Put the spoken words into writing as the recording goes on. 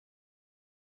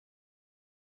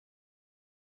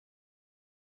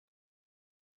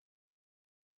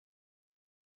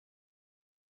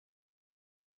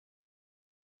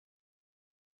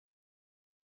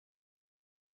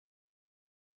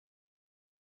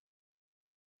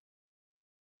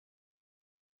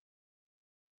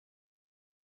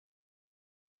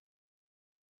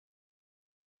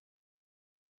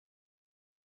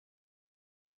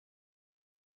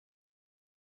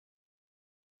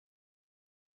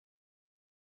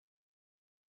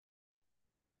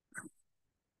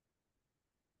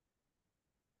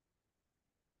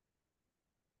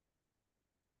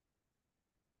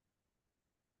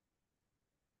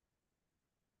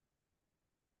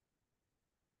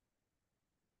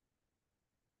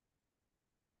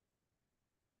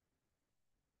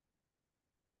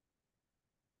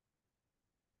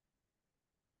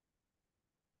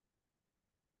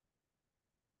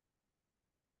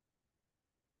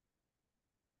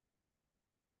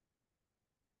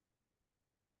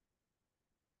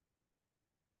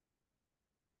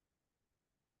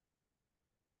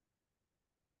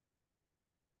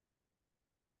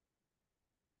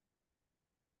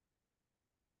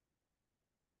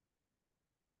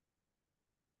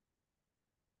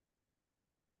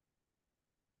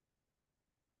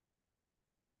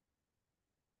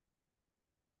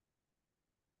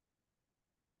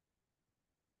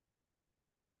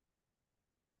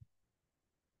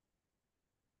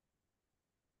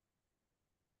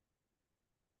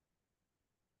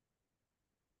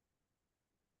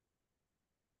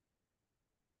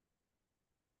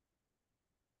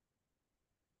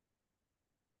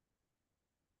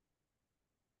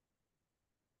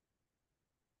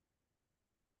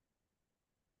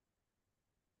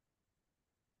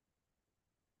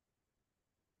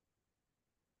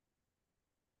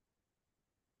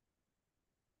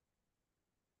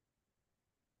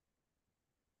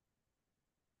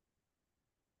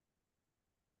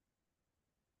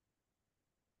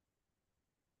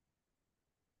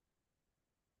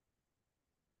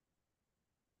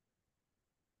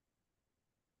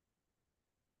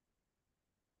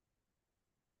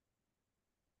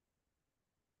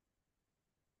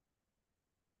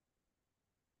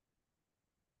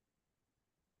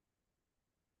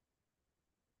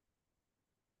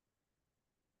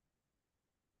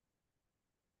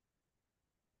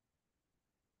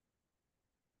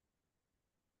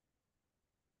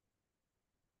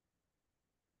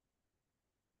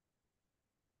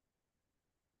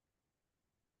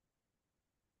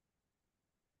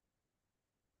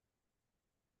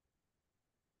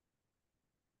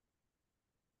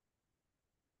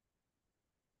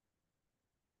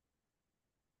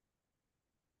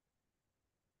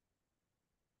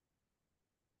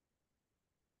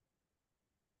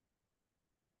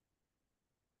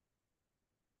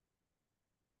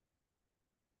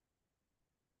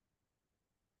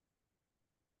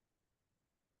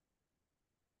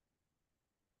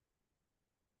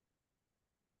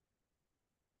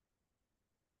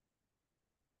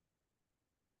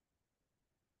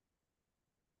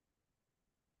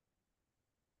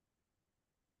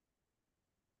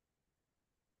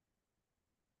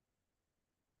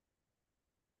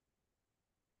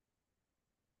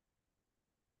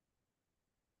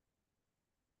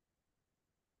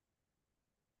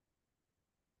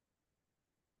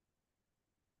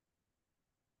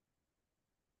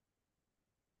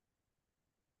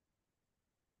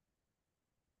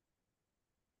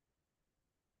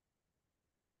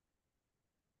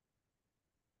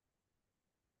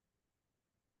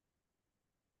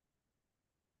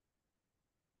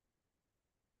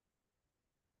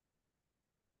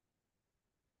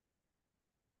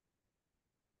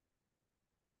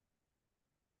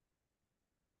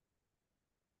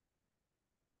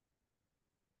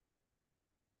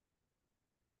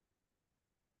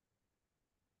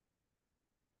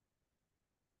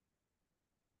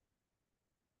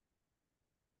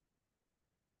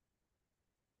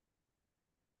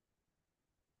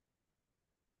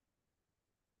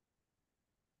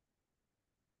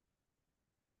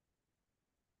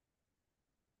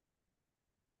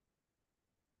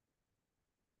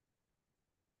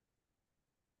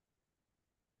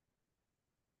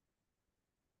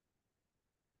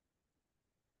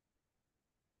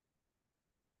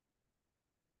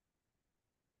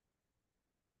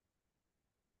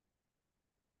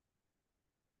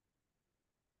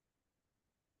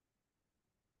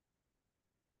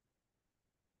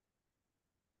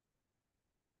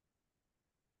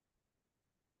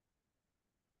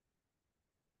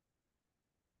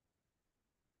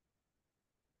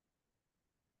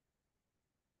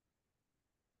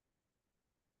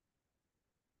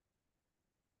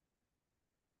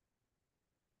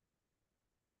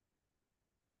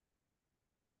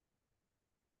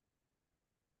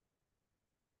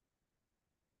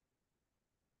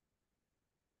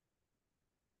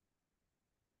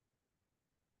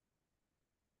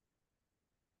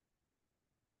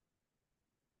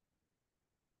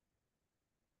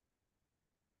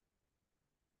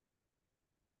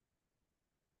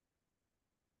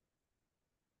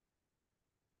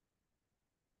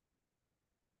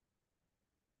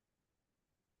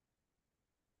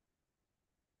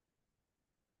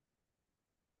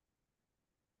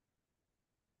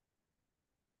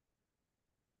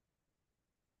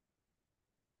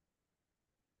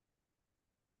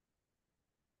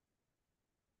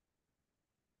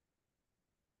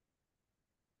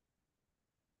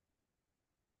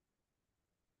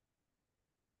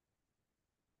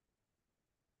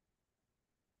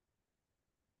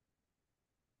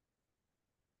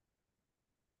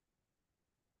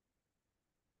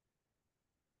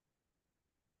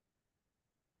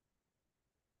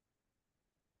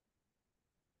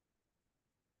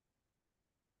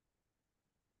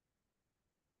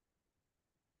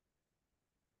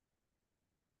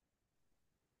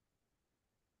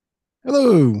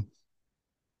Hello.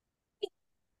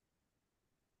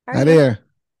 How are Hi you? there.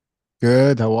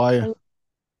 Good. How are you? I'm,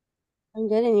 I'm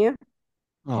good, and you?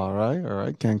 All right. All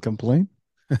right. Can't complain.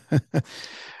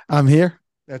 I'm here.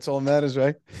 That's all that matters,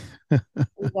 right?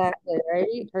 Exactly, right?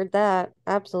 Heard that.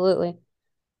 Absolutely.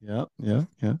 Yeah. Yeah.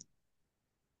 Yeah.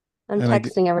 I'm And I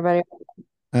get texting everybody.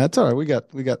 that's all right. We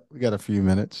got a few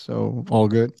minutes, so all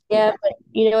good. Yeah, but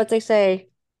you know what they say,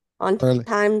 on Early.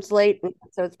 time's late,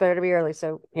 so it's better to be early.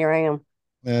 So here I am.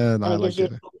 And And I it gives like you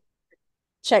it.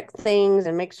 check things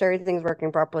and make sure everything's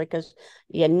working properly because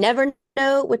you never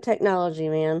know with technology,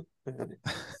 man.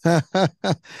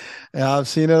 Yeah, I've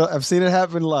seen it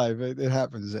happen live. It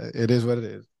happens. It is what it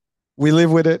is. We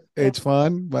live with it. Yep. It's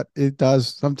fun, but it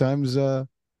does sometimes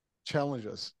challenge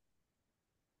us.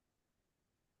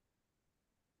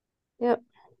 Yep.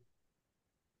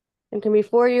 It can be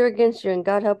for you or against you, and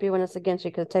God help you when it's against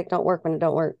you because tech don't work when it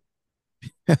don't work.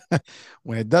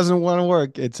 When it doesn't want to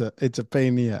work, it's a pain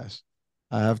in the ass.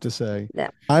 I have to say. Yeah.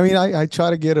 I mean, I try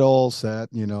to get it all set.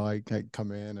 I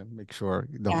come in and make sure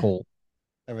the Yeah. whole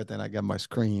everything. I got my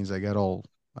screens, I got all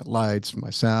my lights, my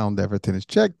sound, everything is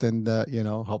checked, and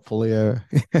hopefully,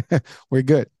 we're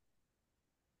good.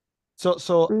 So,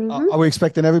 Mm-hmm. are we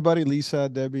expecting everybody? Lisa,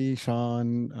 Debbie,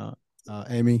 Sean,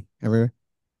 Amy, everyone?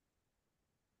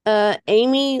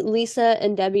 Amy, Lisa,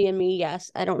 and Debbie and me,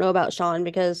 yes. I don't know about Sean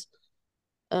because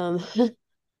um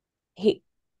he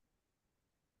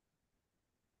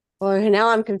well, now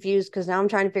I'm confused because now I'm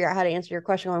trying to figure out how to answer your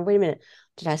question. Going, wait a minute,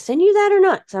 did I send you that or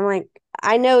not? So I'm like,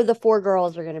 I know the four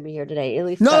girls are going to be here today. At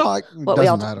least No, no, that's it what we doesn't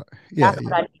all talk. matter. Yeah, That's yeah.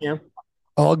 what I know.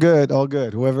 All good, all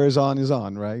good. Whoever is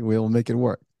on, right? We'll make it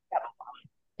work. Yeah,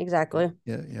 Exactly.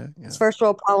 yeah, yeah, It's yeah. first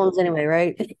world problems anyway,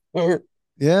 right?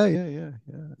 Yeah, yeah, yeah,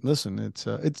 yeah. Listen, it's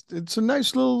a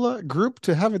nice little group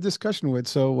to have a discussion with.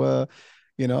 So,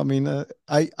 I mean,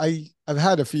 I've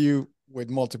had a few with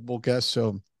multiple guests,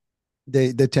 so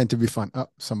they tend to be fun. Oh,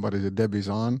 Debbie's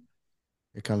on.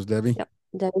 Here comes Debbie. Yep.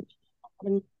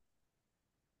 Debbie,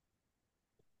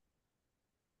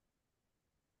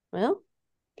 well,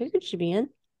 figured she'd be in.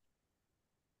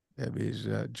 Debbie's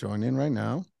joining right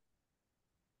now.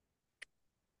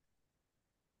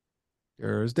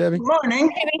 There's Debbie.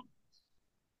 Morning.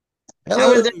 How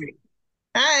Hello. is it?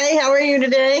 Hi, how are you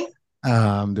today?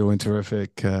 I'm doing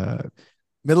terrific.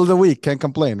 Middle of the week, can't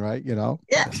complain, right? Yeah,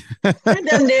 it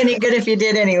doesn't do any good if you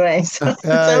did anyway. So it's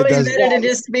It always does. better to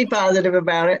just be positive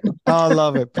about it. I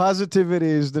love it. Positivity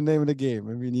is the name of the game.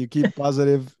 I mean, you keep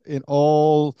positive in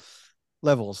all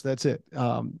levels. That's it.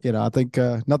 I think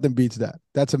nothing beats that.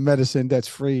 That's a medicine that's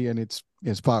free and it's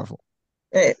powerful.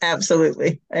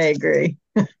 Absolutely, I agree.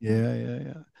 Yeah, yeah,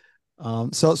 yeah.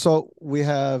 So we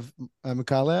have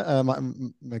Michaela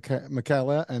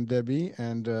and Debbie,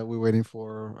 and we're waiting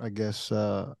for, I guess,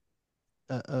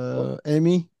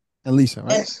 Amy and Lisa,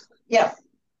 right? And yeah,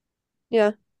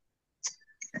 Yeah.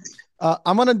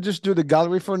 I'm gonna just do the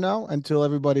gallery for now until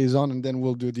everybody is on, and then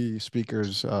we'll do the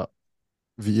speakers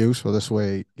view. So this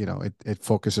way, it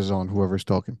focuses on whoever's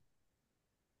talking.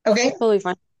 okay, Totally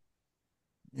fine.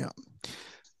 Yeah.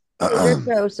 It's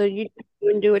your show, so you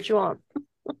can do what you want.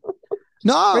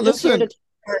 No, We're just here listen.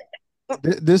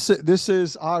 to. This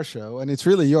is our show, and it's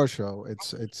really your show.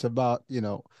 It's about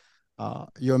your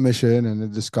mission and the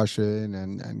discussion,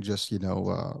 and just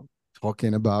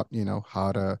talking about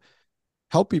how to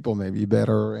help people maybe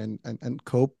better and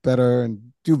cope better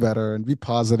and do better and be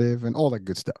positive and all that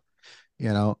good stuff.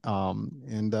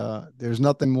 And there's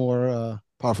nothing more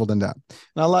powerful than that.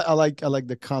 And I like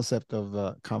the concept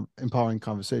of empowering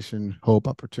conversation, hope,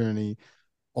 opportunity.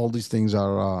 All these things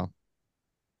are.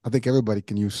 I think everybody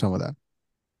can use some of that.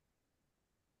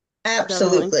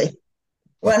 Definitely.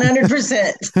 absolutely,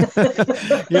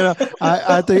 100%.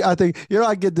 I think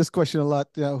I get this question a lot.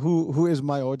 Who is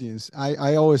my audience?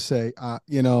 I always say,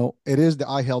 it is the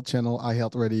iHealth channel,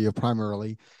 iHealth Radio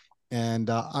primarily, and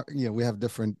we have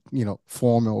different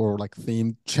form or like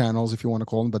themed channels if you want to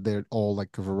call them, but they're all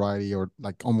like a variety or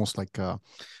like almost like uh,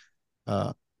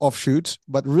 offshoots.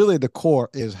 But really, the core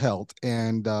is health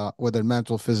and whether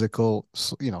mental, physical,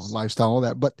 lifestyle, all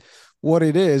that. But what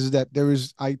it is that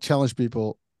I challenge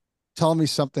people, tell me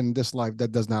something in this life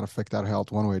that does not affect our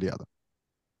health one way or the other.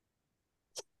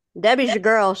 Debbie's your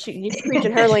girl. You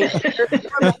preaching her lane.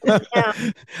 Yeah.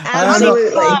 I know.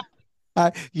 Absolutely.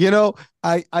 I you know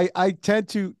I tend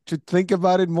to think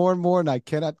about it more and more, and I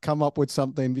cannot come up with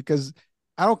something because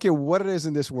I don't care what it is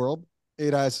in this world.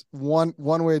 It has one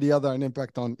way or the other an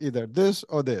impact on either this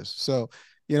or this. So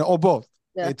or both.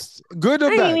 Yeah. It's good or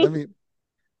Hi, bad. I Amy. mean,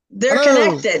 They're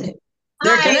hello. connected.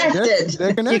 They're Hi. connected.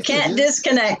 They're You connected. can't Yeah.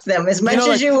 disconnect them as much as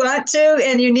Like you want to,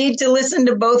 and you need to listen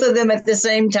to both of them at the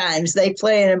same times. They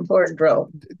play an important role.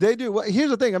 they do. Well,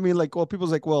 here's the thing. I mean, like, well,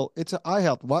 people's like, well, it's eye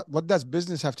health. What does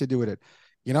business have to do with it?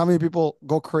 You know how many people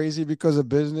go crazy because of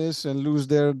business and lose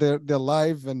their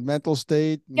life and mental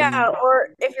state? I Yeah, mean, or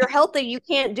if you're healthy, you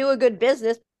can't do a good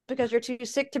business because you're too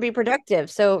sick to be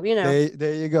productive. So,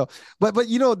 there you go. But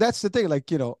that's the thing.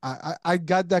 Like, I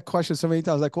got that question so many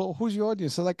times. Like, well, who's your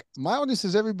audience? So like my audience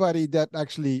is everybody that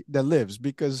actually that lives,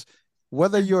 because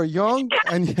whether you're young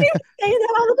and say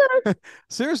that all the time.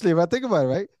 seriously, if I think about it,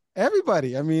 right?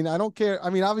 Everybody. I mean, I don't care.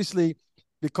 I mean, obviously,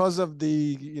 because of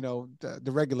the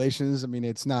regulations, I mean,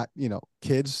 it's not,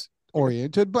 kids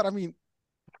oriented, but I mean,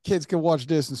 kids can watch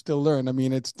this and still learn. I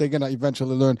mean, they're gonna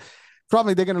eventually learn.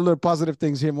 Probably they're gonna learn positive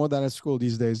things here more than at school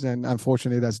these days. And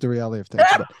unfortunately, that's the reality of things.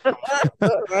 But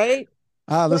Right?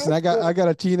 listen, I got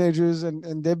a teenagers,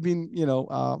 and they've been,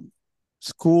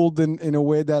 schooled in a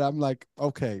way that I'm like,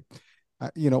 okay,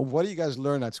 what do you guys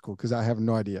learn at school? Because I have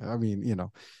no idea. I mean, uh,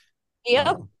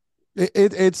 Yep.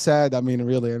 it's sad. I mean,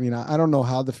 really. I mean, I don't know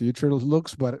how the future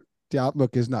looks, but the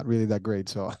outlook is not really that great.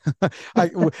 So,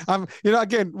 I'm,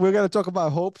 again, we're gonna talk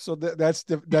about hope. So that's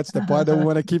the part that we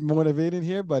want to keep motivating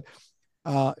here. But,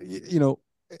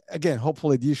 again,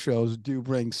 hopefully these shows do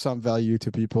bring some value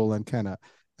to people and kind of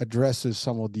addresses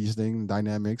some of these things,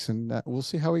 dynamics, and we'll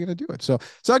see how we're gonna do it. So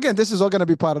again, this is all gonna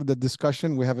be part of the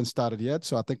discussion. We haven't started yet,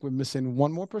 so I think we're missing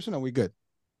one more person. Are we good?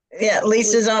 Yeah,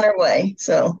 Lisa's on her way,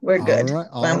 so we're All good. right,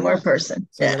 all One more right. person.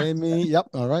 So that Yeah. ain't me. Yep.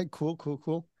 All right. Cool. Cool.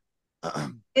 Cool.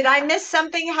 Did I miss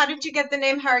something? How did you get the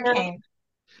name Hurricane?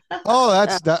 Oh,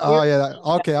 that's that. Oh, You're yeah.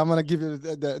 Okay, I'm gonna give you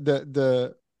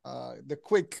the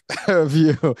quick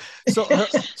view.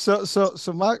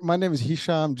 So my name is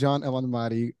Hisham John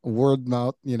Elanmadi, word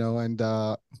mouth, and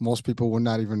most people would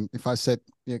not even, if I said,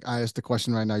 I asked the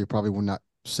question right now, you probably would not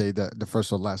say the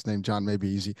first or last name. John may be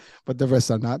easy, but the rest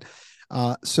are not.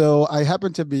 So I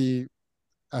happen to be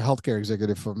a healthcare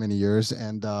executive for many years,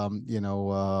 and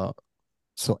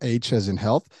so H as in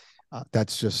health.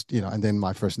 That's just, and then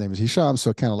my first name is Hisham,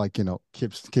 so kind of like,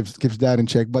 keeps that in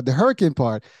check. But the hurricane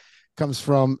part comes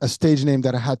from a stage name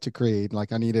that I had to create.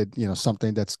 Like I needed,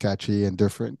 something that's catchy and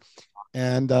different.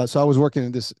 And so I was working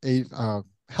in this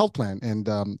health plan, and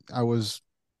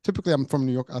typically I'm from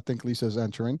New York. I think Lisa's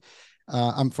entering.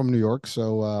 I'm from New York,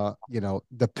 so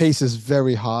the pace is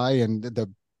very high, and the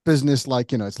business,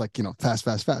 like, it's like, fast,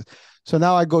 fast, fast. So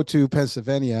now I go to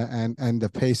Pennsylvania, and the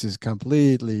pace is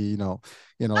completely,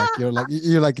 like you're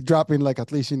like dropping like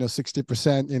at least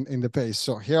 60% in the pace.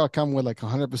 So here I come with like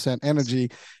 100% energy,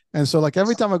 and so like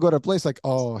every time I go to a place, like,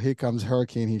 oh, here comes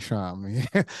Hurricane Hisham,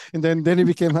 and then he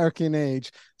became Hurricane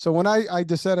H. So when I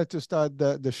decided to start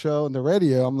the show and the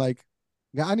radio, I'm like,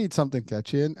 yeah, I need something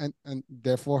catchy, and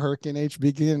therefore Hurricane H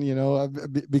became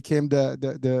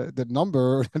the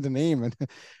number, the name,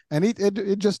 and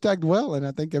it just tagged well, and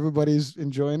I think everybody's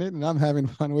enjoying it, and I'm having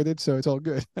fun with it, so it's all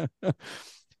good.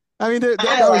 I mean,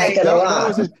 I like it a that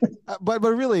was lot. it, but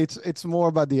really, it's more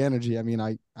about the energy. I mean,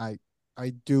 I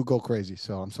do go crazy,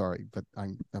 so I'm sorry, but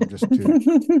I'm just too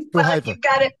Well, hyper.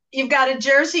 you've got a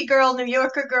Jersey girl, New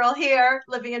Yorker girl here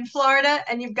living in Florida,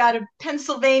 and you've got a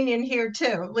Pennsylvanian here too,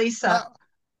 Uh, Lisa.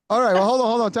 all right, well,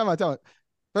 hold on, time out.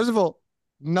 First of all,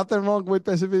 nothing wrong with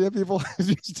Pennsylvania people.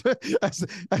 Just, as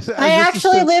just I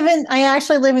actually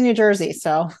live in New Jersey,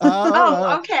 so all right, all Oh,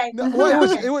 right. okay. No, well,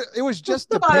 Okay. it was just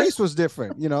the Close. pace was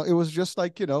different. It was just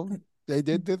like, they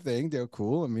did the thing. They're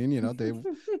cool. I mean,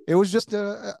 it was just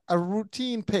a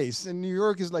routine pace. And New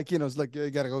York is like, it's like you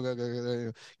gotta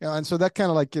go. And so that kind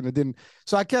of like, didn't.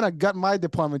 So I kind of got my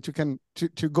department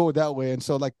to go that way. And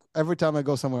so like every time I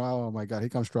go somewhere, oh my God, here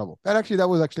comes trouble. And actually, that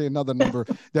was actually another number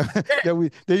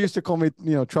they used to call me,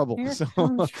 trouble. here So,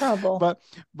 comes trouble.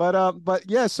 but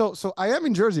yeah. So I am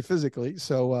in Jersey physically.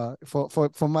 So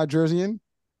for my Jerseyan,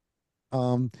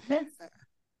 um,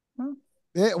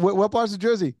 yeah, what parts of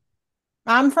Jersey?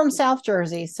 I'm from South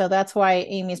Jersey, so that's why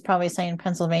Amy's probably saying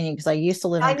Pennsylvania because I used to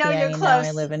live I in know PA you're and now I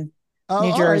close. live in Oh,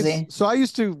 New all right. Jersey. So I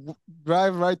used to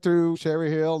drive right through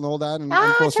Cherry Hill and all that, and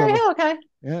Ah, cross Cherry over. Hill. Okay,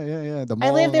 Yeah. The I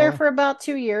lived mall and all there that. for about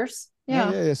 2 years. Yeah,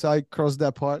 Yeah. yeah, yeah. So I crossed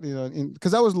that part,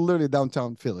 because I was literally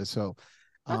downtown Philly. So,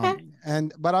 Okay.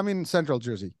 but I'm in Central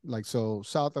Jersey, like so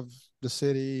south of the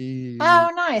city,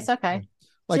 Oh, nice. Okay. So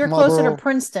like you're closer to Marlboro,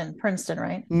 Princeton,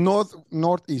 right?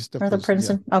 northeast of North of Princeton. Yeah,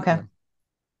 Princeton. Okay.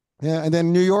 yeah, yeah. And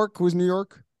then New York. Who's New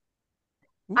York?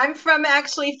 I'm from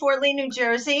actually Fort Lee, New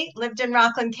Jersey, lived in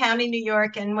Rockland County, New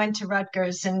York, and went to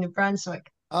Rutgers in New Brunswick.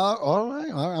 All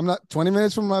right. I'm not 20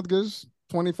 minutes from Rutgers,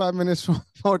 25 minutes from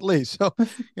Fort Lee. So,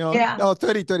 Yeah. no,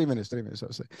 30 minutes, 30 minutes, I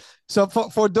would say. So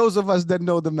for those of us that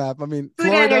know the map, I mean, Good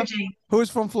Florida, energy.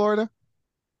 who's from Florida?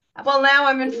 Well, now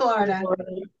I'm in Florida.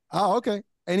 Oh, okay.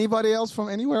 Anybody else from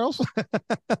anywhere else?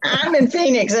 I'm in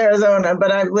Phoenix, Arizona,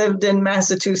 but I've lived in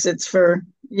Massachusetts for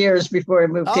years before I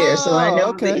moved here, so I Oh,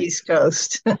 know the okay. East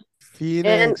Coast. And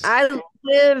Phoenix. I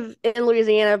live in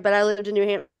Louisiana, but I lived in New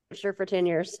Hampshire for 10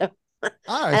 years. So,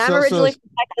 All right. and I'm originally from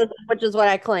Texas, which is what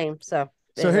I claim. So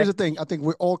So here's anyway, the thing. I think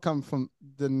we all come from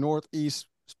the Northeast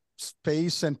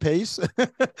space and pace.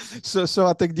 So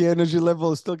I think the energy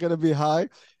level is still going to be high.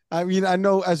 I mean, I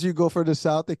know as you go further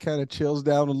south, it kind of chills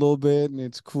down a little bit and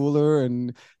it's cooler.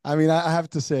 And I mean, I have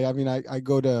to say, I mean,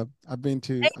 I've been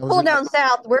to, it's I was cool in, down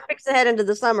south. We're fixed to head into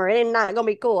the summer. It ain't not gonna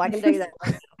be cool. I can tell you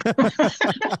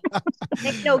that.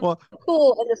 Ain't no well,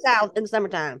 cool in the south in the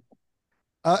summertime.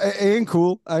 it ain't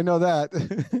cool. I know that.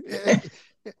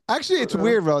 Actually, it's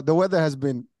weird, bro. The weather has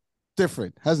been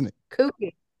different, hasn't it?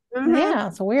 Kooky. Mhm. Yeah,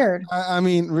 it's weird. I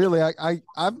mean, really,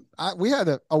 we had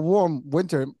a warm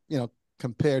winter,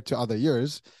 compared to other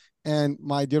years. And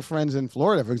my dear friends in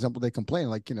Florida, for example, they complain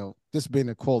like, this been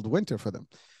a cold winter for them.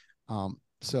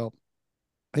 So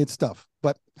it's tough.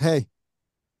 But hey,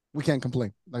 we can't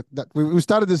complain. Like that, we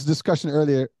started this discussion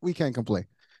earlier. We can't complain,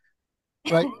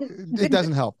 right? It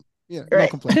doesn't help. Yeah, no Right.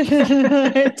 complaint.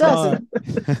 It doesn't.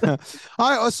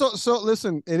 All right. So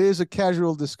listen, it is a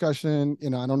casual discussion.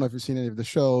 I don't know if you've seen any of the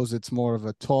shows. It's more of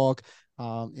a talk.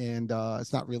 And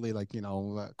it's not really like,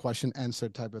 a question answer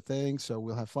type of thing. So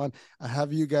we'll have fun. I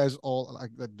have you guys all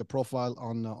like the profile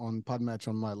on Podmatch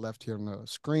on my left here on the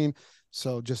screen.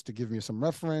 So just to give me some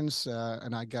reference,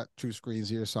 and I got two screens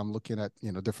here, so I'm looking at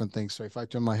different things. So if I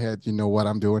turn my head, you know what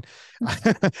I'm doing.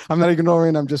 I'm not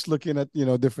ignoring. I'm just looking at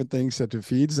different things at the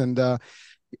feeds, and I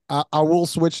will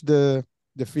switch the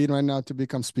feed right now to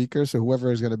become speaker. So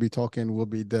whoever is going to be talking will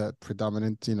be the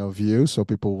predominant view, so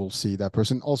people will see that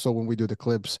person. Also, when we do the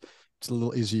clips, it's a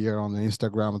little easier on the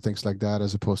Instagram and things like that,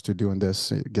 as opposed to doing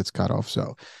this. It gets cut off.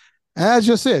 So that's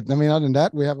just it. I mean, other than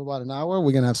that, we have about an hour.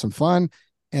 We're gonna have some fun.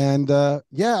 And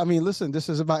yeah, I mean, listen, this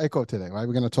is about Echo today, right?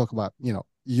 We're going to talk about,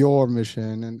 your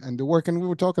mission and the work. And we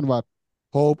were talking about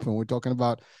hope, and we're talking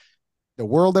about the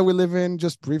world that we live in,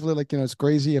 just briefly, like, it's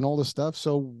crazy and all this stuff.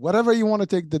 So whatever you want to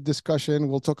take the discussion,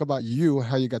 we'll talk about you,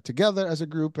 how you got together as a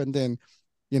group, and then,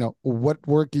 what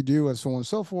work you do and so on and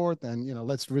so forth. And,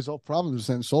 let's resolve problems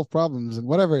and solve problems and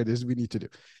whatever it is we need to do.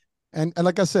 And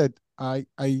like I said,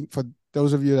 for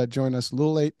those of you that join us a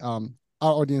little late, our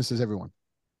audience is everyone.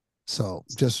 So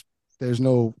just there's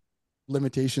no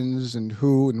limitations and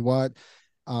who and what.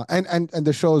 And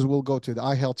the shows will go to the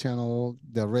iHealth channel,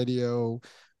 the radio,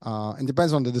 and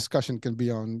depends on the discussion. It can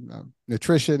be on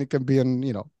nutrition, it can be on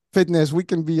fitness. We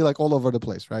can be like all over the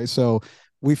place, right? So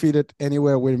we feed it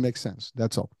anywhere where it makes sense.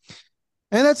 That's all,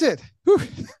 and that's it.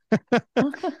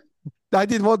 I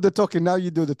did all the talking. Now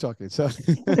you do the talking. So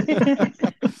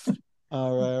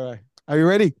all right. Are you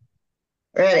ready?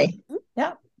 Ready.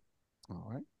 Yeah. All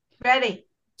right. Ready.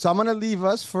 So I'm gonna leave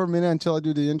us for a minute until I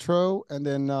do the intro, and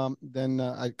then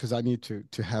because I need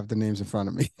to have the names in front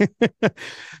of me.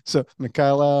 So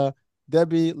Michaela,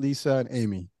 Debbie, Lisa, and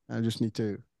Amy. I just need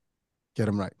to get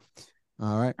them right.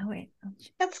 All right. Oh wait.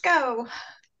 Let's go.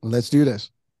 Let's do this.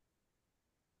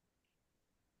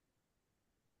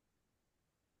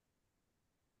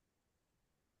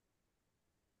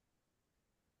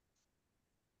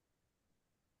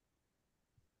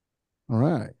 All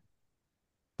right.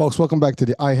 Folks, welcome back to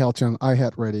the iHealth channel,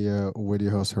 iHealth Radio, with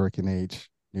your host, Hurricane H.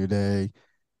 New day,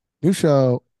 new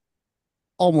show.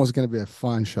 Almost going to be a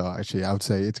fun show. Actually, I would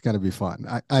say it's going to be fun.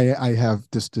 I have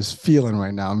this feeling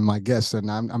right now. My guests,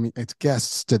 and I mean, it's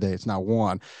guests today. It's not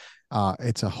one.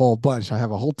 It's a whole bunch. I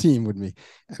have a whole team with me,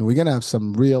 and we're going to have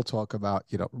some real talk about,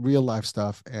 real life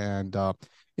stuff, and,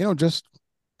 just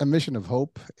a mission of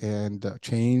hope and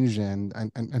change and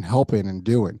helping and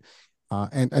doing.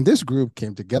 And this group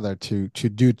came together to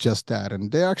do just that.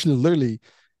 And they actually literally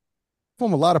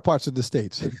from a lot of parts of the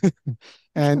states.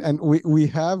 and we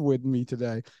have with me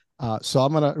today. So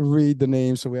I'm gonna read the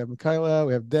names. So we have Michaela,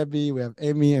 we have Debbie, we have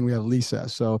Amy, and we have Lisa.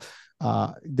 So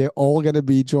they're all gonna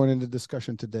be joining the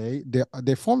discussion today.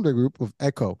 They formed a group of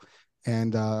Echo.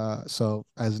 And so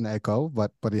as an echo,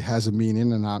 but it has a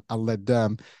meaning, and I'll let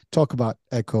them talk about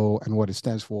Echo and what it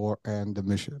stands for and the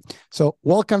mission. So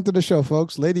welcome to the show,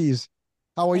 folks. Ladies,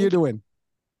 how are you doing?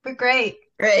 We're great.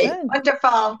 Great. Good.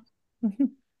 Wonderful.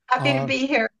 Happy to be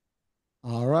here.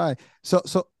 All right. So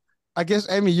I guess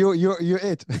Amy, you're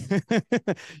it.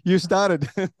 You started.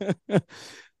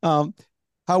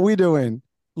 How we doing?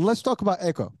 Let's talk about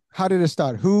Echo. How did it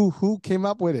start? Who came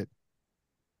up with it?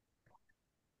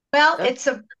 Well, it's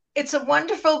a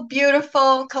wonderful,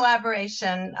 beautiful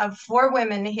collaboration of 4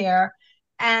 women here.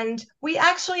 And we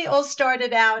actually all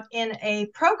started out in a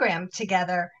program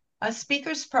together, a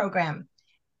speakers program.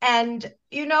 And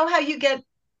you know how you get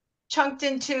chunked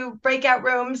into breakout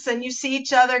rooms and you see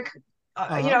each other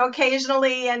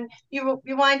occasionally, and you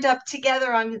wind up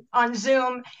together on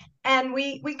Zoom, and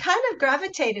we kind of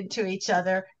gravitated to each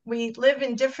other. We live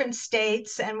in different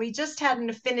states, and we just had an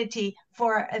affinity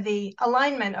for the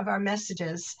alignment of our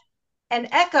messages. And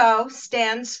ECHO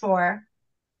stands for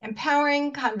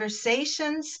Empowering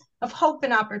Conversations of Hope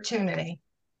and Opportunity.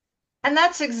 And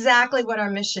that's exactly what our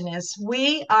mission is.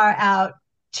 We are out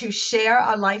to share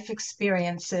our life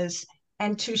experiences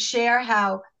and to share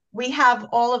how we have,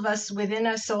 all of us within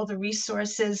us, all the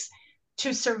resources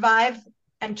to survive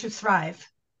and to thrive.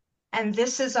 And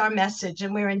this is our message.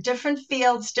 And we're in different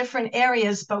fields, different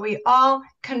areas, but we all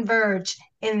converge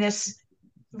in this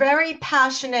very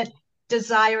passionate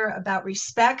desire about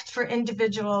respect for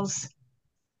individuals,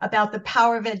 about the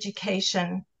power of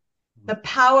education, the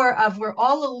power of, we're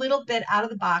all a little bit out of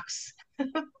the box.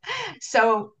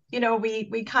 So,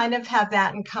 we kind of have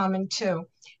that in common too.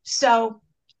 So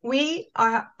we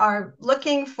are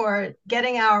looking for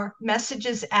getting our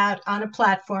messages out on a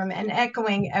platform and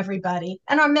echoing everybody.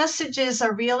 And our messages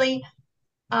are really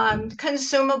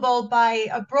consumable by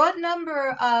a broad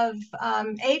number of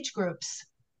age groups.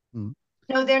 Mm.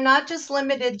 No, they're not just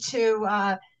limited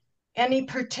to any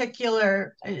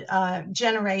particular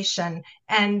generation.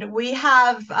 And we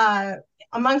have,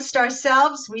 amongst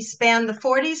ourselves, we span the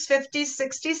 40s, 50s,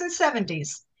 60s, and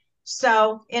 70s.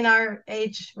 So in our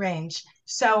age range.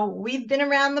 So we've been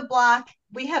around the block.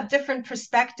 We have different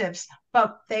perspectives,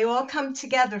 but they all come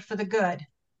together for the good.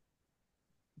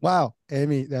 Wow,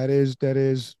 Amy, that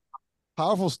is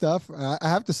powerful stuff. I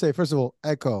have to say, first of all,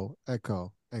 echo,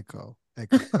 echo, echo,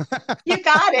 echo. You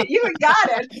got it. You got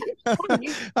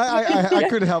it. I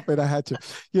couldn't help it. I had to,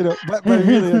 but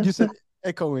really, like you said,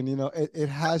 echoing, it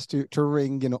has to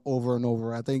ring, over and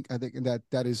over. I think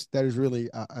that is really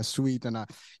a sweet. And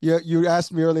you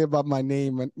asked me earlier about my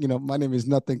name, and my name is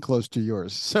nothing close to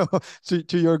yours. So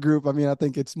to your group, I mean, I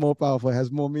think it's more powerful, it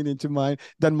has more meaning to mine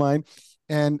than mine.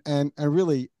 And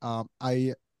really,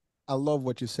 I love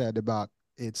what you said about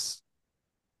it's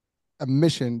a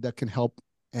mission that can help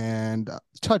and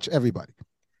touch everybody.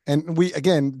 And we,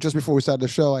 again, just before we started the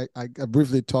show, I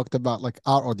briefly talked about like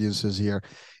our audiences here,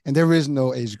 and there is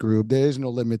no age group, there is no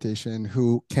limitation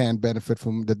who can benefit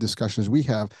from the discussions we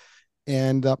have.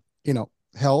 And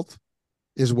health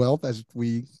is wealth, as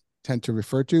we tend to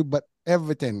refer to, but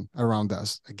everything around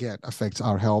us again affects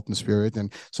our health and spirit,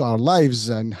 and so our lives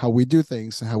and how we do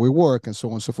things and how we work and so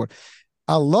on and so forth.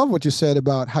 I love what you said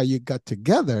about how you got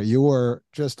together. You were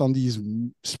just on these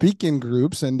speaking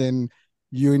groups, and then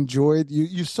you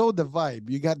saw the vibe,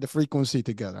 you got the frequency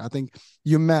together. I think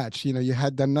you match, you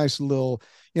had that nice little,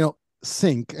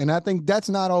 sync. And I think that's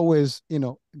not always,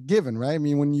 given, right? I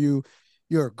mean, when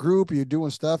you're a group, you're doing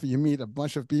stuff, you meet a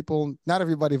bunch of people, not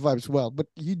everybody vibes well, but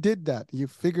you did that. You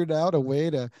figured out a way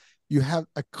you have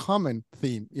a common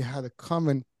theme, you had a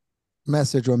common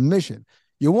message or mission.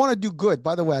 You want to do good.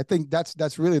 By the way, I think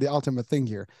that's really the ultimate thing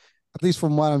here. At least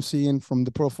from what I'm seeing from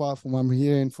the profile, from what I'm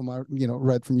hearing, from our,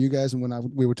 read from you guys, and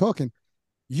when we were talking,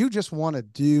 you just want to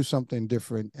do something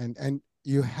different, and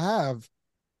you have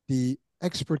the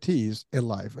expertise in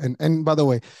life. And by the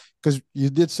way, because you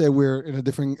did say we're in a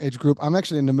different age group, I'm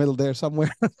actually in the middle there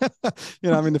somewhere.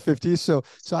 I'm in the 50s, so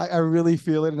I really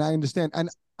feel it, and I understand. And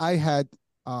I had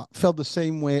felt the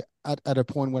same way at a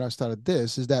point when I started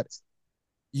this, is that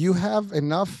you have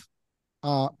enough,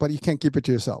 but you can't keep it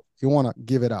to yourself. You want to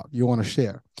give it out. You want to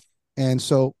share. And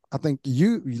so I think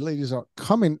you ladies are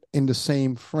coming in the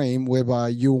same frame whereby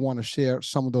you want to share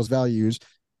some of those values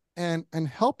and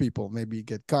help people maybe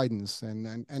get guidance and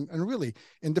really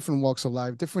in different walks of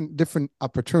life, different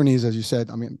opportunities, as you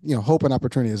said. I mean, hope and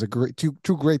opportunity is a great two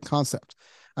great concepts.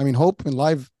 I mean, hope in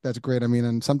life, that's great. I mean,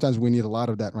 and sometimes we need a lot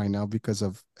of that right now because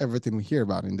of everything we hear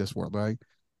about in this world, right?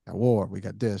 Got war, we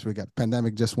got this, we got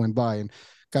pandemic just went by, and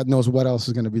God knows what else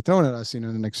is going to be thrown at us in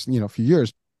the next few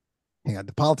years. You got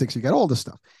the politics, you got all this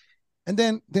stuff, and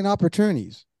then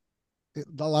opportunities.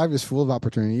 The life is full of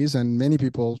opportunities, and many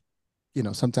people,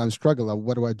 sometimes struggle.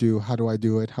 What do I do? How do I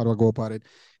do it? How do I go about it?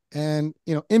 And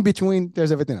in between,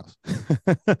 there's everything else.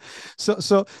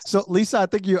 so Lisa, I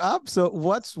think you're up. So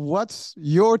what's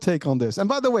your take on this? And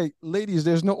by the way, ladies,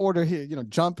 there's no order here.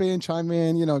 Jump in, chime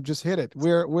in. Just hit it.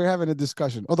 We're having a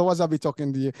discussion. Otherwise, I'll be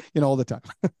talking to you, all the time.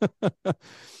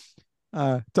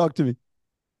 Talk to me.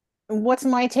 What's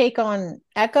my take on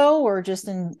Echo, or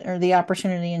the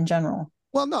opportunity in general?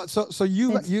 Well, no. So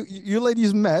you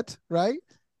ladies met, right?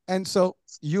 And so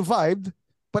you vibed,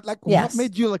 but like, what Yes.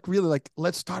 made you like really like,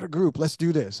 let's start a group, let's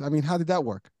do this? I mean, how did that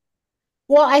work?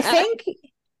 Well, I Uh, think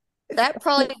that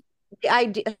probably the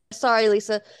idea. Sorry,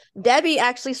 Lisa. Debbie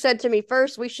actually said to me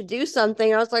first, we should do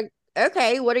something. I was like,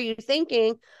 okay, what are you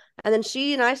thinking? And then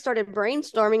she and I started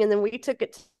brainstorming, and then we took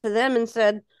it to them and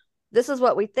said, this is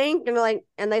what we think. And like,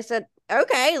 and they said,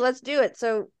 okay, let's do it.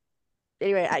 So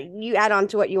anyway, you add on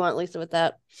to what you want, Lisa, with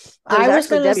that. It was I was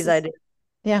actually gonna, Debbie's idea.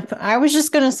 yeah, I was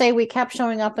just gonna say we kept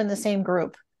showing up in the same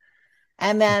group.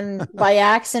 And then by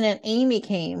accident, Amy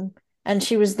came and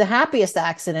she was the happiest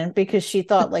accident because she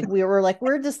thought like we were like,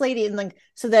 where'd this lady? And like,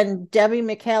 so then Debbie,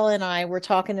 Michaela, and I were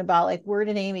talking about like, where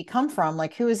did Amy come from?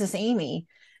 Like, who is this Amy?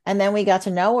 And then we got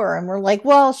to know her and we're like,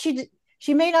 well, she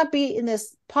may not be in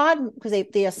this pod because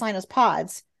they assign us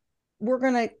pods. We're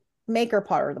going to make her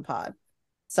part of the pod.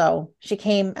 So she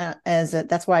came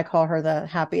that's why I call her the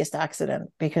happiest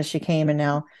accident because she came and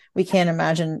now we can't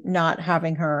imagine not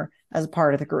having her as a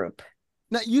part of the group.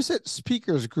 Now you said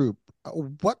speakers group.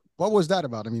 What was that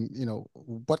about? I mean,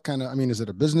 what kind of? I mean, is it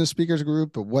a business speakers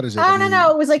group, or what is it? I I don't mean,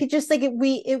 know. It was like just like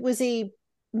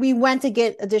we went to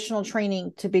get additional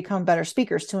training to become better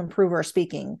speakers to improve our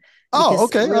speaking oh, because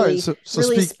okay, all right. really So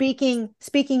really speak.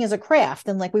 speaking is a craft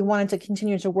and like we wanted to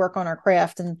continue to work on our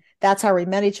craft and that's how we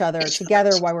met each other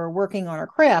together while we we're working on our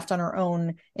craft on our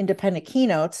own independent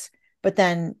keynotes. But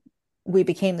then we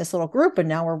became this little group and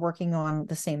now we're working on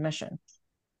the same mission.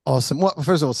 Awesome. Well,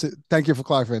 first of all, thank you for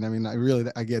clarifying. I mean,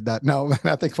 I get that now.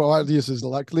 I think for our audience is a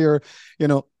lot clearer.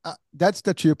 That's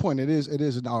to your point. It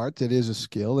is an art. It is a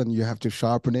skill, and you have to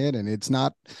sharpen it. And it's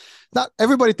not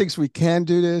everybody thinks we can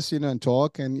do this, and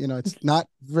talk, and it's not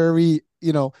very,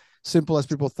 simple as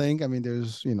people think. I mean,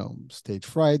 there's stage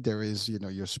fright. There is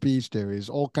your speech. There is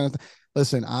all kinds of.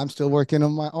 Listen, I'm still working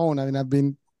on my own. I mean, I've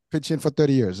been pitching for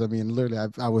 30 years. I mean,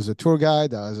 literally, I was a tour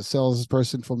guide. I was a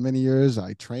salesperson for many years.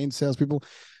 I trained salespeople.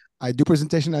 I do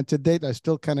presentation, and to date, I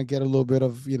still kind of get a little bit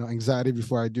of anxiety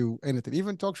before I do anything,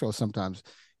 even talk shows. Sometimes,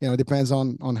 it depends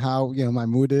on how my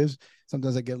mood is.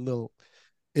 Sometimes I get a little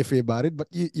iffy about it, but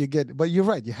but you're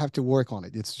right. You have to work on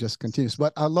it. It's just continuous.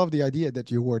 But I love the idea that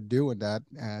you were doing that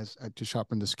as to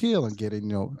sharpen the skill and getting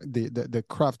the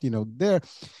craft there.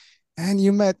 And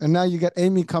you met, and now you got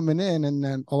Amy coming in, and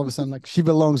then all of a sudden, like she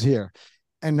belongs here,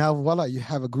 and now voila, you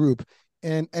have a group.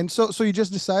 And so you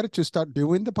just decided to start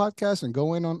doing the podcast and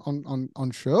going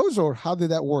on shows, or how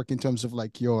did that work in terms of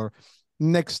like your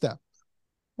next step?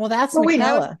 Well, that's Well,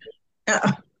 Michaela.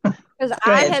 Because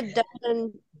I had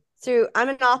done I'm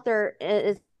an author.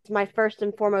 It's my first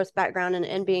and foremost background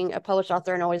in being a published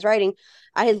author and always writing.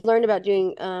 I had learned about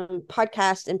doing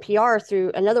podcasts and PR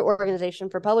through another organization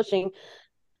for publishing.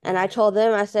 And I told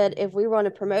them, I said, if we want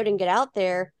to promote and get out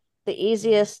there, the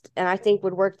easiest and I think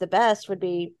would work the best would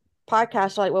be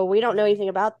podcasts. Like, well, we don't know anything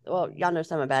about, well, y'all know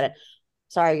some about it.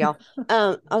 Sorry, y'all.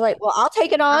 I was like, well, I'll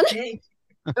take it on. Okay.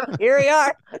 Here we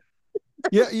are.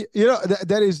 Yeah,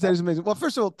 that is amazing. Well,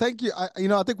 first of all, thank you.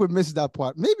 I think we missed that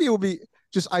part. Maybe it would be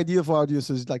just ideal for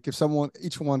audiences, like if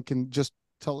each one can just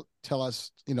tell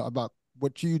us, about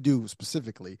what you do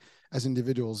specifically as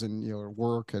individuals in your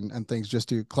work and things, just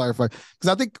to clarify, because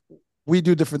I think we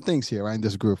do different things here, right, in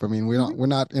this group. I mean, we're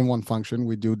not in one function.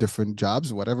 We do different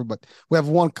jobs, whatever, but we have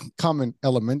one common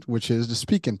element, which is the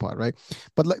speaking part, right?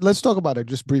 But let's talk about it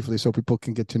just briefly so people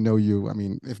can get to know you. I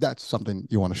mean, if that's something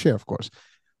you want to share, of course.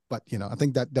 But I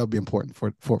think that'll be important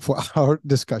for our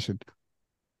discussion.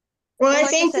 Well, I like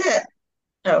think said, that.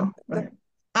 Oh,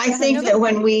 I think that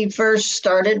when we first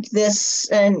started this,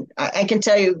 and I can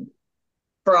tell you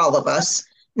for all of us,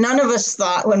 none of us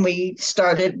thought when we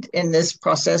started in this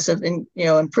process of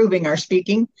improving our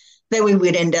speaking that we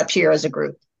would end up here as a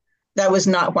group. That was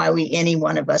not why any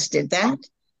one of us did that.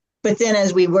 But then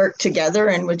as we worked together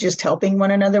and were just helping one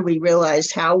another, we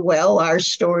realized how well our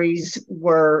stories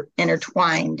were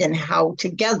intertwined and how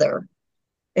together,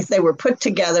 if they were put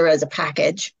together as a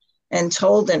package and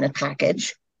told in a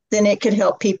package, then it could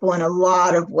help people in a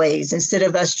lot of ways. Instead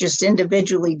of us just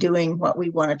individually doing what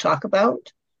we want to talk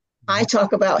about, I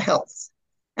talk about health,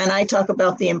 and I talk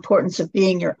about the importance of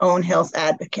being your own health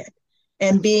advocate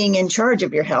and being in charge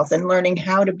of your health and learning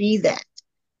how to be that.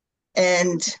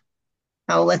 And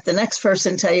I'll let the next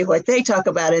person tell you what they talk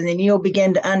about, and then you'll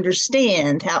begin to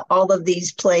understand how all of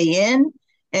these play in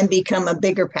and become a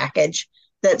bigger package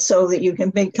so that you can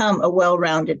become a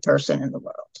well-rounded person in the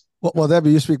world. Well,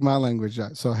 Debbie, you speak my language,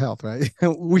 so health, right?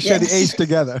 We share the H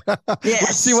together. Yes.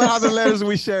 Let's see what other letters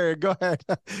we share. Go ahead.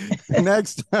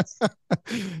 Next.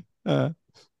 Who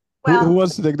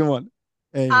wants to take the one?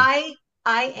 Amy.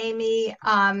 Hi, Amy.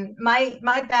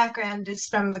 My background is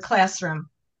from the classroom.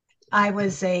 I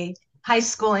was a high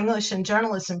school English and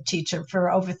journalism teacher for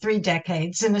over 3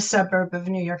 decades in a suburb of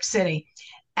New York City.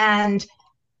 And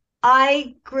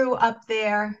I grew up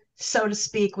there, so to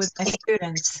speak, with my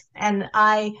students. And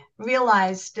I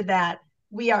realized that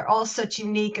we are all such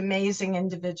unique, amazing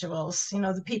individuals. You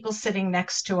know, the people sitting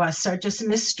next to us are just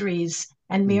mysteries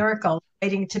and miracles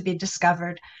waiting to be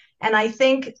discovered. And I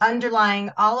think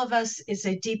underlying all of us is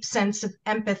a deep sense of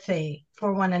empathy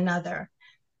for one another.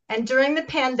 And during the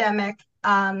pandemic,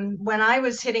 when I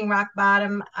was hitting rock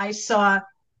bottom, I saw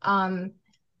um,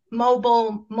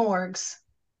 mobile morgues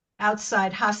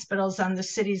outside hospitals on the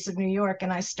cities of New York.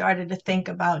 And I started to think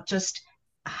about just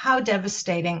how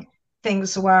devastating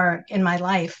things were in my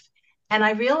life. And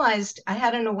I realized I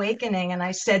had an awakening, and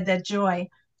I said that joy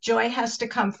has to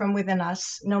come from within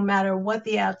us, no matter what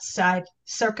the outside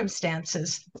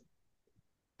circumstances.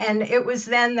 And it was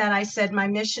then that I said, my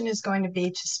mission is going to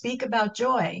be to speak about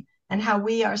joy and how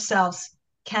we ourselves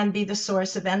can be the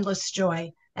source of endless joy.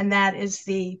 And that is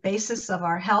the basis of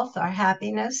our health, our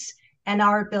happiness, and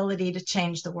our ability to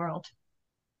change the world.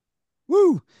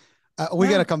 Woo! We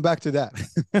got to come back to that.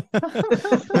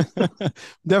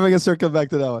 Definitely gonna circle back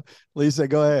to that one. Lisa,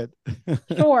 go ahead.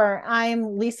 Sure.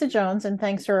 I'm Lisa Jones, and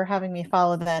thanks for having me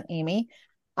follow that, Amy.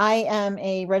 I am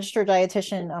a registered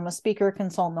dietitian. I'm a speaker,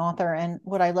 consultant, author, and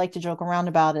what I like to joke around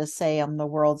about is say I'm the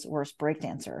world's worst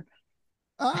breakdancer.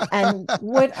 And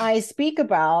what I speak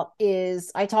about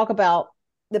is I talk about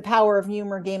the power of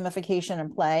humor, gamification,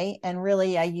 and play, and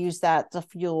really I use that to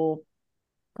fuel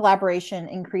collaboration,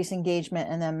 increase engagement,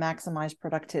 and then maximize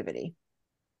productivity.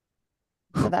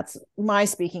 So that's my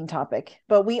speaking topic.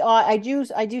 But I do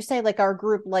say, like, our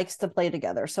group likes to play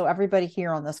together. So everybody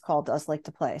here on this call does like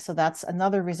to play. So that's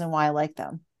another reason why I like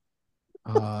them.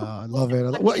 I love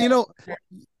it. Well,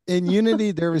 in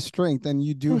unity there is strength, and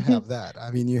you do have that.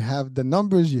 I mean, you have the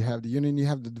numbers, you have the unity, you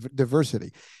have the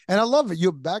diversity, and I love it.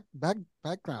 Your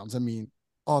backgrounds. I mean,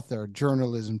 author,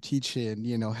 journalism, teaching,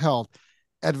 health,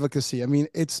 advocacy. I mean,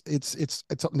 it's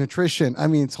nutrition. I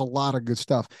mean, it's a lot of good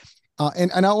stuff.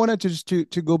 And I wanted to just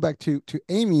to go back to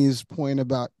Amy's point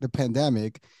about the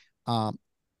pandemic. A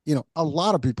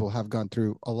lot of people have gone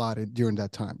through a lot during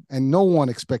that time, and no one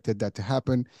expected that to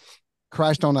happen.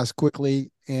 Crashed on us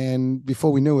quickly, and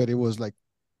before we knew it, it was like,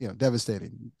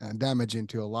 devastating and damaging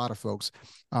to a lot of folks,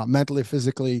 mentally,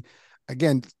 physically.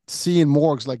 Again, seeing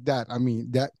morgues like that, I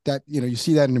mean, that you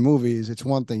see that in the movies, it's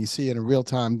one thing. You see it in real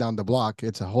time down the block,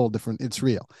 it's a whole different. It's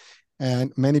real,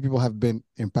 and many people have been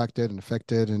impacted and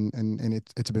affected, and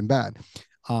it's been bad,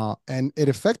 and it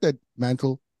affected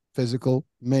mental, physical,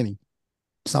 many.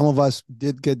 Some of us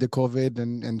did get the COVID,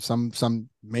 and some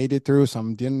made it through,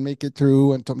 some didn't make it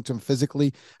through, and some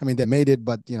physically, I mean, they made it,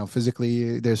 but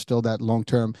physically there's still that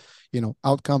long-term,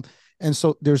 outcome. And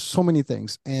so there's so many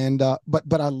things. And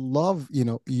but I love,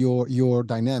 your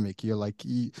dynamic. You're like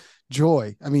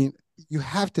joy. I mean, you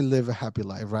have to live a happy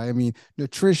life, right? I mean,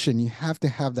 nutrition, you have to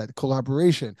have that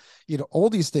collaboration. All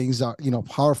these things are,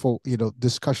 powerful,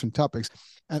 discussion topics.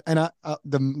 And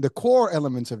the core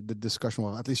elements of the discussion,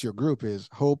 well, at least your group, is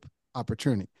hope,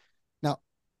 opportunity. Now,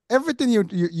 everything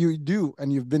you do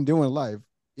and you've been doing in life,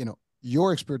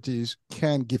 your expertise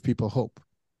can give people hope,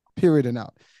 period and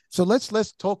out. So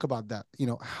let's talk about that.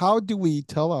 How do we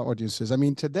tell our audiences? I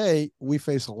mean, today we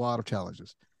face a lot of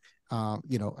challenges. I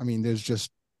mean, there's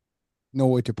just no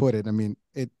way to put it. I mean,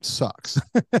 it sucks.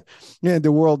 Yeah,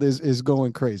 the world is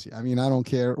going crazy. I mean, I don't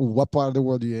care what part of the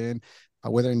world you're in,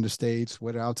 whether in the States,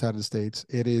 whether outside of the States.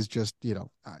 It is just,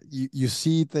 you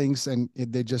see things, and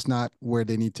they're just not where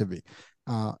they need to be.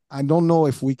 I don't know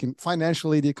if we can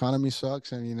financially. The economy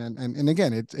sucks. I mean, and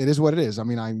again, it is what it is. I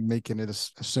mean, I'm making it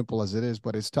as simple as it is,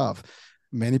 but it's tough.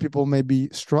 Many people may be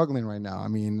struggling right now. I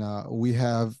mean, we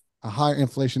have a higher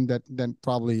inflation than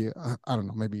probably, I don't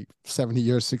know, maybe 70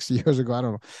 years, 60 years ago. I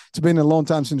don't know. It's been a long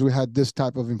time since we had this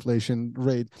type of inflation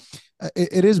rate.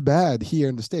 It is bad here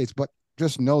in the States, but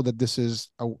just know that this is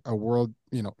a world,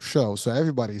 show. So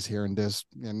everybody's hearing this,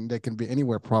 and they can be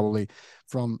anywhere, probably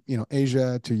from,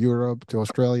 Asia to Europe to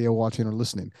Australia, watching or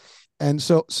listening. And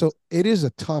so it is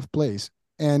a tough place.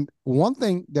 And one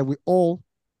thing that we all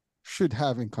should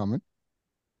have in common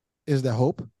is the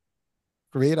hope,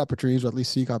 create opportunities, or at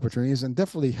least seek opportunities, and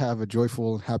definitely have a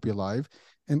joyful and happy life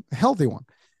and healthy one.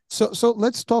 So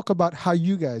let's talk about how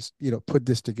you guys, put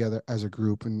this together as a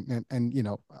group. And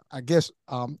I guess,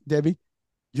 Debbie,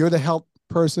 you're the health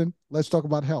person. Let's talk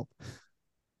about health.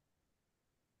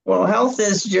 Well, health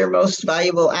is your most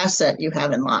valuable asset you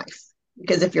have in life,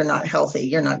 because if you're not healthy,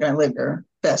 you're not going to live your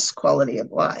best quality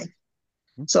of life.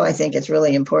 So I think it's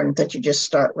really important that you just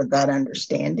start with that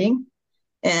understanding.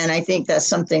 And I think that's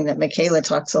something that Michaela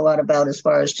talks a lot about as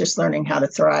far as just learning how to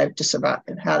thrive to survive,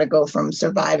 how to go from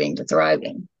surviving to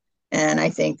thriving. And I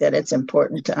think that it's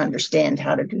important to understand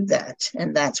how to do that.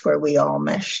 And that's where we all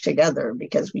mesh together,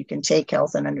 because we can take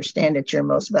health and understand it's your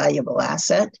most valuable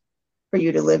asset for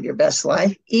you to live your best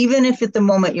life. Even if at the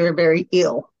moment you're very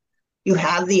ill, you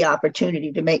have the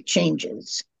opportunity to make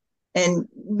changes and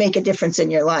make a difference in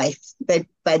your life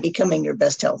by becoming your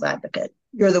best health advocate.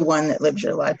 You're the one that lives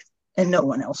your life and no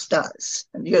one else does.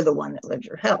 And you're the one that lives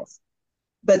your health.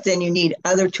 But then you need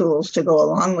other tools to go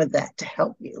along with that to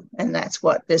help you. And that's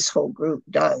what this whole group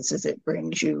does, is it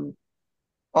brings you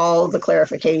all the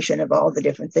clarification of all the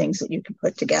different things that you can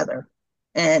put together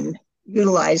and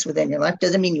utilize within your life.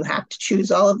 Doesn't mean you have to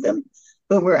choose all of them,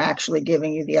 but we're actually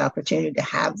giving you the opportunity to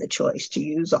have the choice to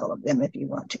use all of them if you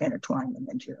want to intertwine them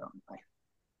into your own life.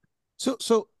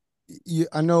 So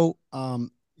I know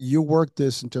you work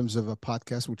this in terms of a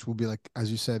podcast, which will be like,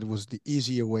 as you said, was the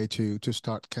easier way to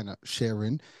start kind of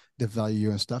sharing the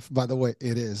value and stuff. By the way,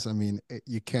 it is. I mean,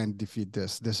 you can't defeat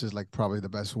this. This is like probably the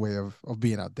best way of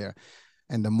being out there.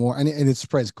 And the more, and it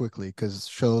spreads quickly because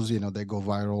shows, they go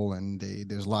viral and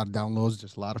there's a lot of downloads.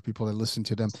 There's a lot of people that listen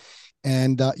to them.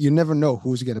 And you never know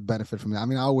who's going to benefit from it. I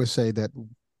mean, I always say that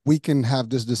we can have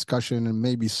this discussion and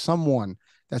maybe someone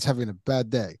that's having a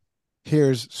bad day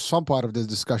hears some part of this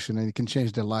discussion and it can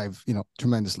change their life,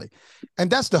 tremendously.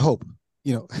 And that's the hope,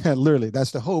 literally,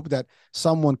 that's the hope, that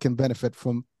someone can benefit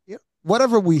from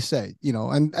whatever we say,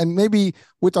 and maybe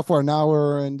we talk for an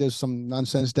hour and there's some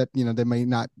nonsense that, they may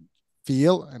not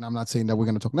feel. And I'm not saying that we're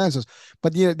going to talk nonsense,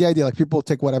 but the idea, like, people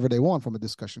take whatever they want from a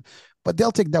discussion, but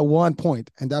they'll take that one point,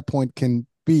 and that point can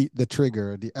be the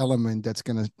trigger, the element that's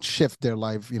going to shift their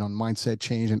life, mindset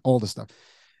change and all the stuff.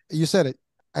 You said it,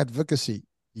 advocacy.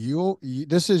 You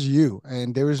this is you,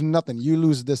 and there is nothing. You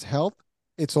lose this health,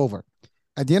 it's over.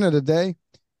 At the end of the day,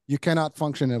 you cannot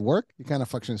function at work, you cannot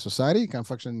function in society, you can't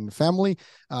function in the family.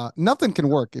 Nothing can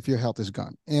work if your health is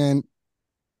gone. And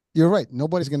you're right,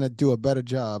 nobody's going to do a better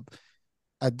job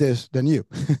at this than you.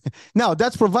 Now,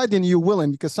 that's providing you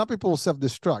willing, because some people will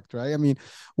self-destruct, right? I mean,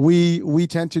 we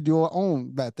tend to do our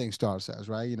own bad things to ourselves,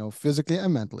 right? Physically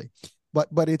and mentally.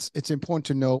 But it's important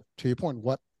to know, to your point,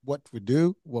 what we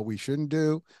do, what we shouldn't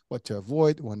do, what to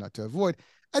avoid, what not to avoid.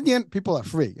 At the end, people are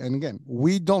free. And again,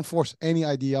 we don't force any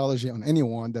ideology on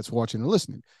anyone that's watching or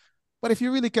listening. But if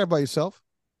you really care about yourself,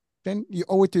 then you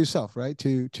owe it to yourself, right?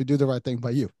 To do the right thing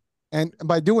by you. And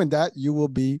by doing that, you will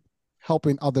be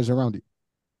helping others around you.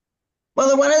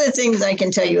 Well, one of the things I can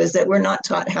tell you is that we're not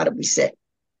taught how to be sick.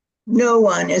 No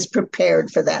one is prepared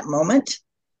for that moment.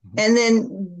 Mm-hmm. And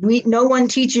then no one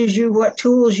teaches you what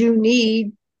tools you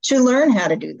need to learn how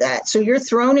to do that. So you're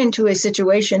thrown into a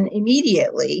situation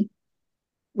immediately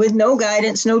with no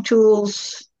guidance, no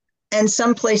tools, and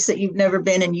some place that you've never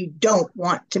been and you don't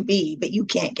want to be, but you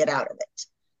can't get out of it.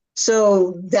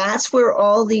 So that's where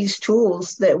all these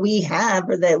tools that we have,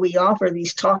 or that we offer,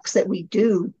 these talks that we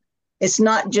do, it's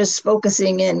not just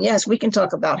focusing in, yes, we can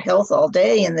talk about health all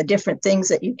day and the different things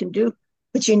that you can do,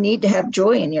 but you need to have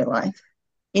joy in your life.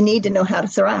 You need to know how to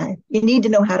thrive. You need to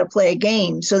know how to play a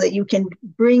game so that you can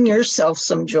bring yourself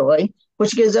some joy,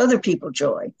 which gives other people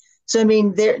joy. So, I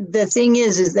mean, the thing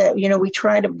is that, we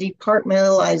try to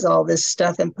departmentalize all this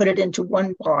stuff and put it into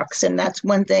one box. And that's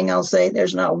one thing I'll say,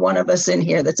 there's not one of us in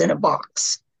here that's in a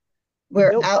box.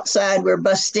 We're outside, we're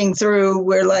busting through.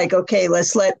 We're like, okay,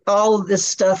 let's let all of this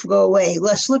stuff go away.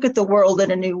 Let's look at the world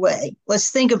in a new way. Let's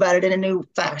think about it in a new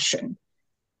fashion.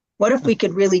 What if we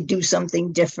could really do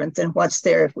something different than what's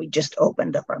there if we just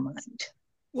opened up our mind?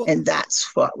 Well, and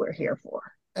that's what we're here for.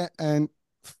 And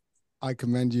I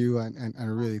commend you and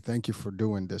really thank you for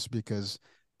doing this, because,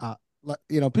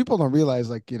 people don't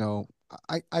realize,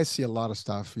 I see a lot of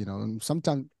stuff, and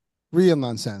sometimes real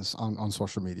nonsense on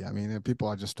social media. I mean, people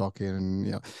are just talking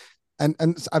and,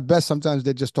 and at best, sometimes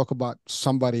they just talk about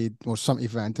somebody or some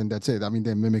event and that's it. I mean,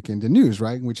 they're mimicking the news,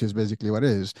 right? Which is basically what it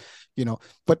is,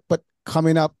 but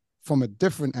coming up from a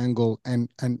different angle and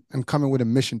coming with a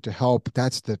mission to help,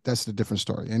 that's the different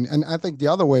story. And I think the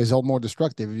other way is all more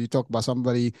destructive. If you talk about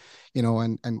somebody,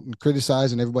 and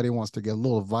criticize, and everybody wants to get a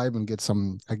little vibe and get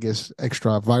some, I guess,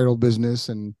 extra viral business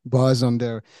and buzz on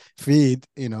their feed,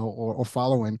 or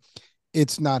following,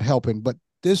 it's not helping. But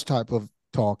this type of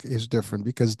talk is different,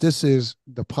 because this is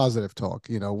the positive talk,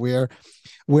 where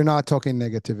we're not talking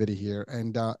negativity here.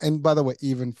 And by the way,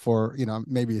 even for,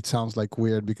 maybe it sounds like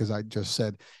weird because I just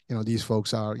said, these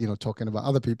folks are, talking about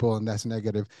other people and that's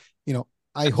negative.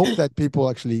 I hope that people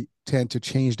actually tend to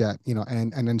change that,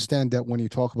 and understand that when you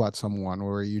talk about someone,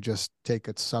 or you just take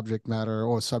a subject matter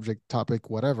or subject topic,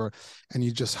 whatever, and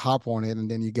you just hop on it, and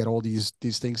then you get all these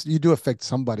things, you do affect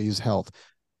somebody's health,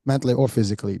 mentally or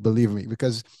physically, believe me,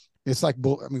 because it's like,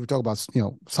 I mean, we talk about,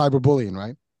 cyberbullying,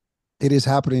 right? It is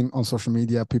happening on social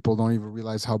media. People don't even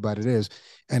realize how bad it is,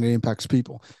 and it impacts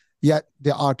people. Yet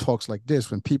there are talks like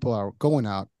this when people are going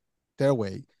out their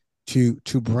way to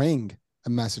bring a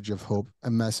message of hope, a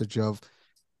message of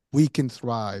we can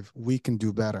thrive, we can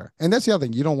do better. And that's the other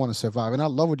thing. You don't want to survive. And I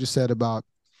love what you said about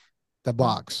the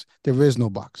box. There is no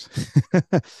box.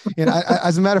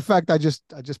 As a matter of fact, I just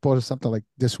posted something like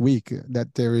this week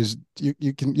that there is,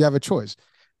 you have a choice.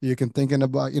 You can thinking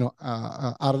about,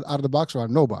 out of the box or out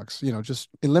of no box, just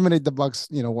eliminate the box,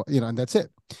 and that's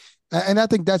it. And I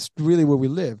think that's really where we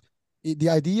live. The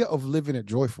idea of living a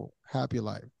joyful, happy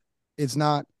life, it's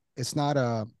not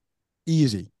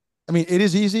easy. I mean, it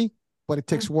is easy, but it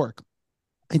takes work.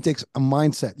 It takes a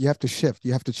mindset. You have to shift.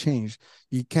 You have to change.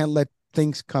 You can't let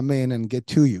things come in and get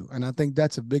to you. And I think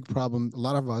that's a big problem. A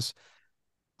lot of us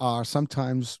are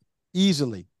sometimes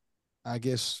easily, I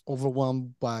guess,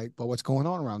 overwhelmed by what's going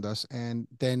on around us. And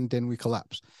then we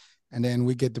collapse. And then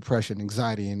we get depression,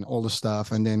 anxiety, and all the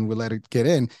stuff. And then we let it get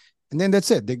in. And then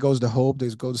that's it. There goes the hope. There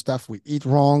goes the stuff. We eat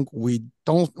wrong. We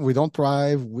don't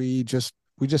thrive. We just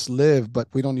live, but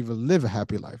we don't even live a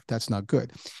happy life. That's not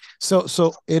good.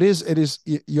 So it is.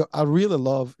 I really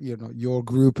love, your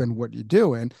group and what you're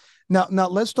doing. Now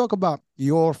let's talk about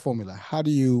your formula. How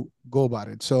do you go about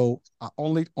it? So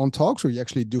only on talks, or you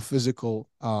actually do physical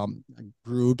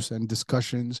groups and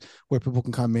discussions where people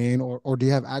can come in, or do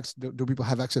you have access? Do people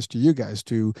have access to you guys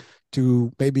to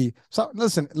maybe? So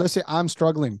listen, let's say I'm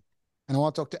struggling, and I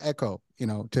want to talk to Echo,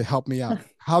 to help me out.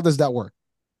 How does that work?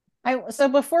 So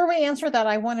before we answer that,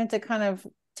 I wanted to kind of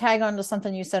tag on to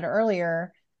something you said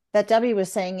earlier that Debbie was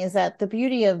saying, is that the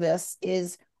beauty of this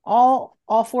is all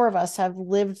four of us have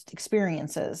lived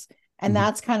experiences. And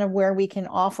that's kind of where we can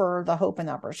offer the hope and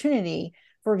opportunity.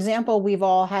 For example, we've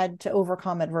all had to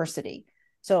overcome adversity.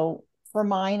 So for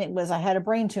mine, it was I had a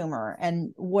brain tumor.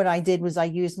 And what I did was I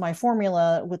used my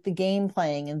formula with the game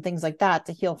playing and things like that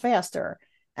to heal faster.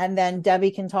 And then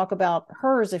Debbie can talk about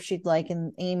hers if she'd like,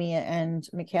 and Amy and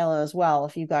Michaela as well,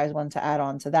 if you guys want to add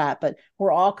on to that. But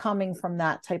we're all coming from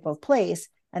that type of place.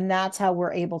 And that's how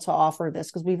we're able to offer this,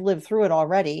 because we've lived through it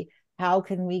already. How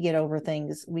can we get over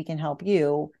things? We can help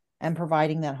you, and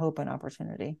providing that hope and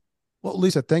opportunity. Well,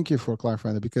 Lisa, thank you for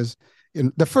clarifying that, because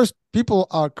the first people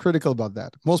are critical about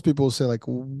that. Most people say, like,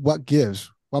 what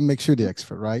gives? What makes you the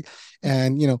expert, right?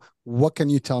 And what can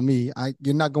you tell me?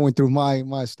 You're not going through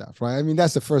my stuff, right? I mean,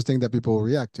 that's the first thing that people will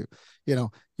react to.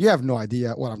 You have no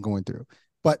idea what I'm going through.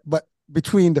 But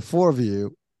between the four of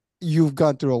you, you've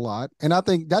gone through a lot. And I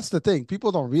think that's the thing.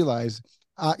 People don't realize,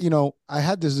 I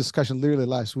had this discussion literally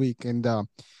last week, and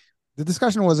the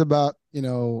discussion was about,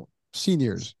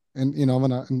 seniors. And, I'm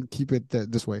going to keep it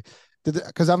this way,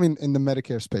 because I'm in the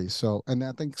Medicare space. So, and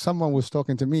I think someone was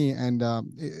talking to me, and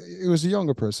it was a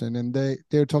younger person, and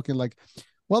they're talking like,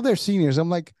 well, they're seniors. I'm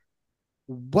like,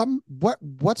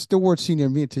 what's the word senior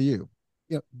mean to you?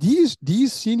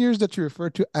 These seniors that you refer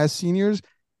to as seniors,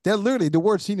 they're literally, the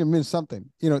word senior means something.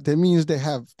 That means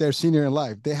they're senior in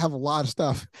life. They have a lot of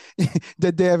stuff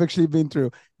that they have actually been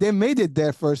through. They made it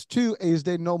there first. Two is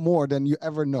they know more than you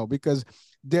ever know, because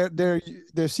their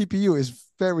CPU is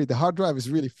the hard drive is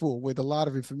really full with a lot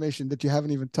of information that you haven't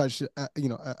even touched,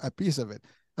 a piece of it.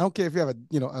 I don't care if you have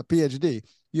a PhD,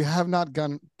 you have not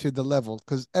gone to the level,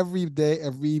 because every day,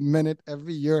 every minute,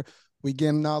 every year, we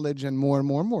gain knowledge, and more and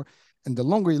more and more. And the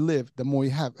longer you live, the more you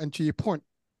have. And to your point,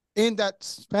 in that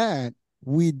span,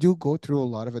 we do go through a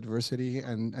lot of adversity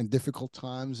and difficult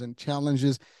times and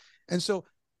challenges. And so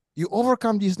you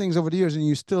overcome these things over the years, and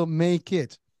you still make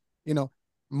it.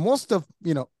 Most of,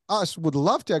 us would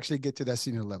love to actually get to that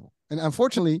senior level. And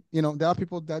unfortunately, there are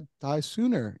people that die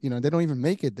sooner, they don't even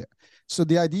make it there. So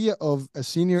the idea of a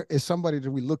senior is somebody that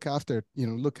we look after,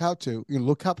 look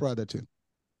up rather to,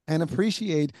 and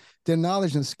appreciate their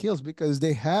knowledge and skills, because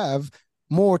they have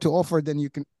more to offer than you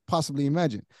can possibly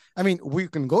imagine. I mean, we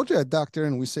can go to a doctor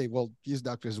and we say, well, these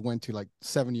doctors went to like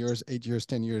 7 years, 8 years,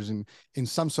 10 years in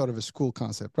some sort of a school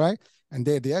concept, right? And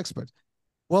they're the experts.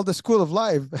 Well, the school of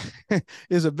life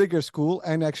is a bigger school.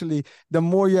 And actually, the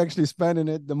more you actually spend in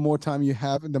it, the more time you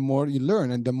have, and the more you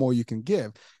learn, and the more you can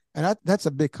give. And that's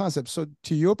a big concept. So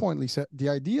to your point, Lisa, the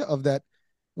idea of that,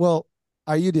 well,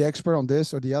 are you the expert on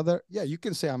this or the other? Yeah, you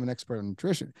can say I'm an expert on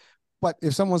nutrition. But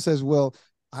if someone says, well,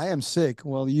 I am sick.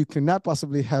 Well, you cannot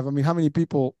possibly have. I mean, how many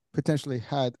people potentially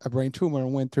had a brain tumor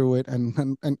and went through it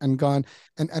and gone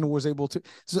and was able to?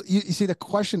 So you see, the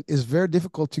question is very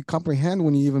difficult to comprehend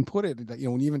when you even put it. You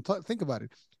know, when you even think about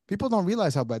it, people don't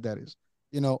realize how bad that is.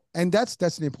 You know, and that's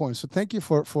the important. So thank you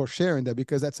for sharing that,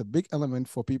 because that's a big element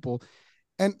for people.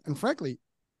 And frankly,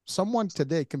 someone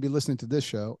today can be listening to this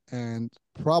show and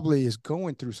probably is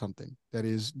going through something that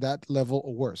is that level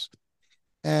or worse.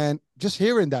 And just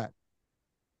hearing that,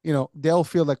 you know, they'll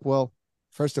feel like, well,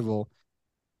 first of all,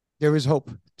 there is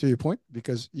hope, to your point,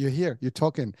 because you're here, you're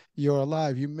talking, you're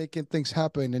alive, you're making things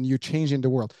happen, and you're changing the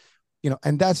world. You know,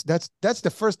 and that's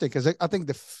the first thing, because I think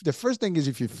the first thing is,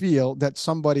 if you feel that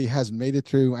somebody has made it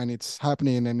through and it's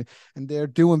happening and they're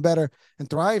doing better and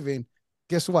thriving,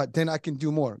 guess what? Then I can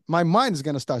do more. My mind is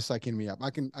gonna start psyching me up.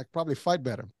 I probably fight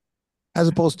better, as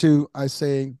opposed to I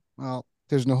saying, well,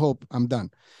 there's no hope, I'm done.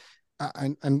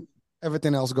 And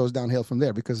everything else goes downhill from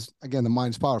there, because again, the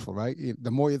mind's powerful, right?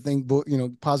 The more you think, you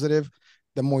know, positive,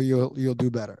 the more you'll do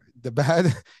better. The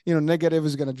bad, you know, negative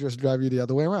is going to just drive you the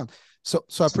other way around. So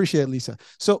I appreciate it, Lisa.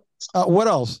 So what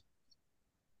else,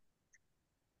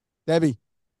 Debbie?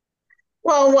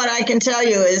 Well, what I can tell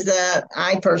you is that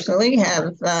I personally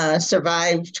have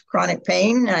survived chronic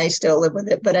pain. I still live with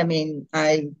it, but I mean,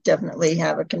 I definitely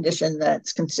have a condition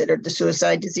that's considered the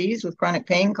suicide disease with chronic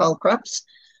pain called CRUPS.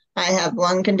 I have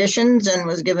lung conditions and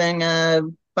was given a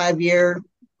 5-year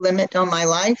limit on my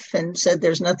life and said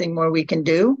there's nothing more we can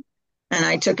do. And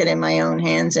I took it in my own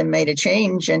hands and made a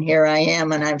change. And here I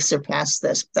am, and I've surpassed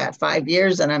that 5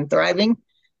 years, and I'm thriving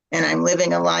and I'm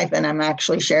living a life, and I'm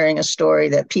actually sharing a story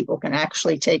that people can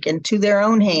actually take into their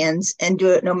own hands and do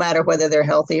it no matter whether they're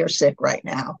healthy or sick right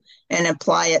now, and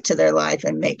apply it to their life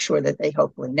and make sure that they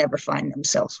hopefully never find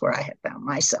themselves where I have found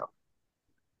myself.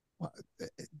 Well,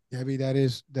 Debbie, that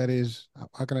is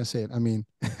how can I say it? I mean,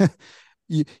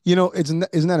 you know, isn't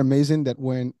that amazing that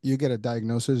when you get a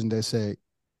diagnosis and they say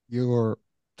you're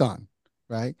done,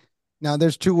 right? Now,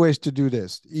 there's two ways to do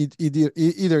this.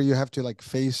 Either you have to like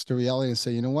face the reality and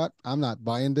say, you know what, I'm not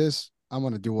buying this. I'm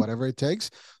going to do whatever it takes.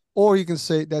 Or you can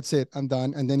say, that's it, I'm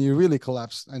done. And then you really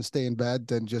collapse and stay in bed,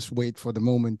 then just wait for the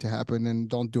moment to happen and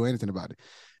don't do anything about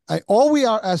it. All we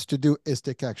are asked to do is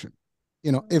take action.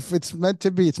 You know, if it's meant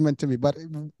to be, it's meant to be. But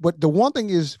the one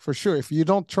thing is for sure, if you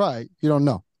don't try, you don't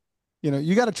know. You know,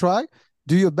 you got to try,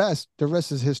 do your best. The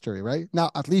rest is history, right?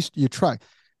 Now, at least you try.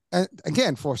 And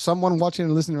again, for someone watching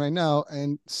and listening right now,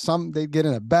 and some they get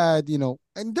in a bad, you know,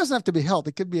 and it doesn't have to be health.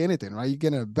 It could be anything, right? You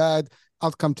get in a bad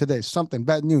outcome today, something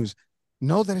bad news.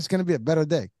 Know that it's going to be a better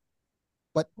day.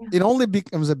 But it only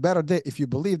becomes a better day if you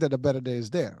believe that a better day is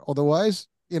there. Otherwise,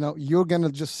 you know, you're going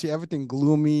to just see everything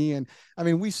gloomy. And I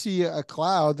mean, we see a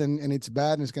cloud and it's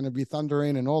bad and it's going to be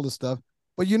thundering and all this stuff.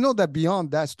 But you know that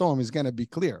beyond that storm is going to be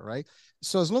clear, right?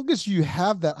 So as long as you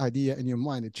have that idea in your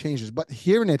mind, it changes. But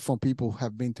hearing it from people who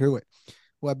have been through it,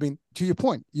 who have been, to your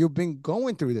point, you've been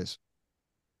going through this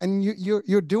and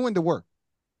you're doing the work.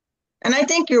 And I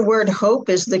think your word hope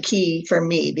is the key for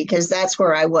me, because that's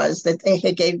where I was, that they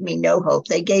gave me no hope.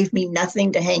 They gave me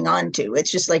nothing to hang on to. It's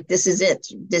just like, this is it.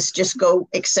 This just go,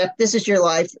 accept this is your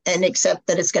life and accept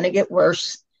that it's going to get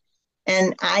worse.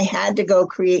 And I had to go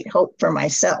create hope for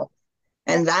myself.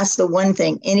 And that's the one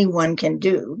thing anyone can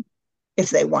do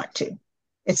if they want to.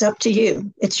 It's up to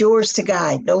you. It's yours to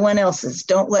guide, no one else's.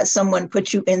 Don't let someone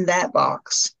put you in that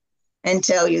box and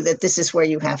tell you that this is where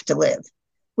you have to live.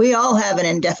 We all have an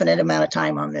indefinite amount of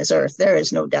time on this earth. There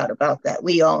is no doubt about that.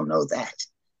 We all know that.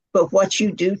 But what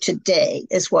you do today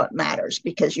is what matters,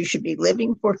 because you should be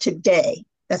living for today.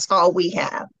 That's all we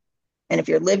have. And if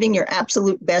you're living your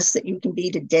absolute best that you can be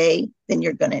today, then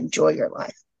you're going to enjoy your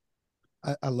life.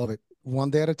 I love it.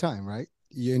 One day at a time, right?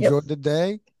 You enjoy the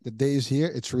day. The day is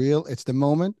here. It's real. It's the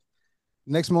moment.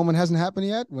 Next moment hasn't happened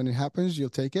yet. When it happens, you'll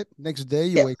take it. Next day,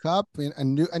 you wake up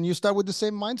and you start with the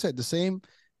same mindset, the same,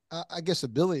 I guess,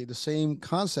 ability, the same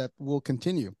concept will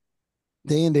continue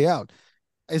day in, day out.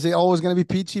 Is it always going to be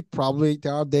peachy? Probably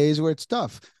there are days where it's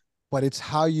tough, but it's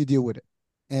how you deal with it.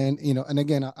 And, you know, and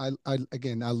again,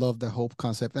 I love the hope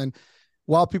concept. And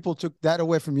while people took that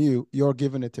away from you, you're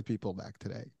giving it to people back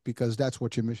today, because that's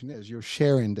what your mission is. You're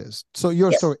sharing this. So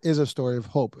your story is a story of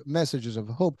hope, messages of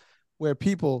hope, where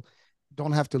people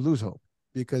don't have to lose hope,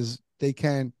 because they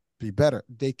can be better.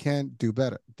 They can do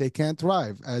better. They can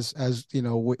thrive, as you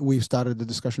know, we started the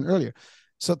discussion earlier.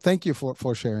 So thank you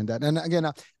for sharing that. And again,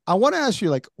 I want to ask you,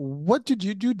 like, what did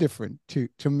you do different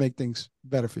to make things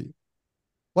better for you?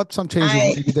 What some changes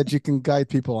maybe that you can guide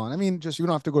people on? I mean, just you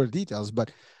don't have to go to details,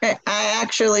 but I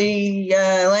actually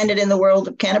landed in the world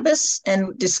of cannabis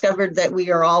and discovered that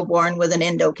we are all born with an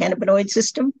endocannabinoid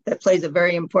system that plays a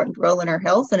very important role in our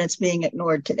health, and it's being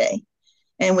ignored today.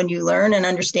 And when you learn and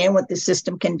understand what the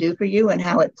system can do for you and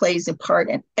how it plays a part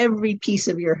in every piece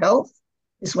of your health,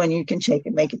 is when you can shake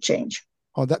and make a change.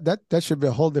 oh, that should be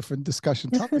a whole different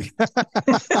discussion topic.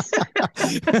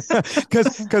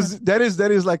 Because that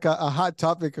is like a hot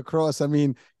topic across. I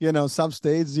mean, some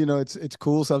states, it's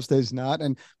cool, some states not.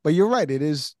 But you're right, it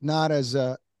is not as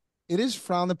it is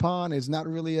frowned upon. It's not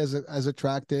really as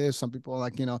attractive. Some people are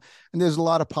like, and there's a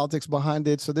lot of politics behind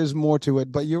it. So there's more to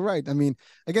it. But you're right. I mean,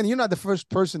 again, you're not the first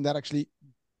person that actually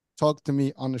talked to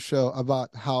me on the show about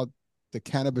how the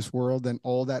cannabis world and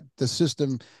all that the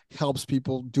system helps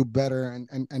people do better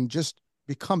and just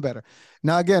become better.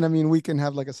 Now, again, I mean, we can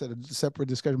have, like I said, a separate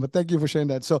discussion, but thank you for sharing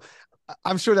that. So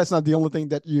I'm sure that's not the only thing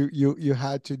that you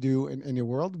had to do in your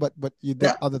world, but you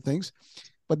did other things,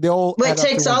 but they all it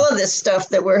takes all of this stuff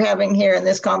that we're having here in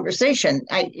this conversation.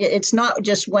 It's not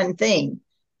just one thing,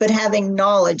 but having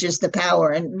knowledge is the power,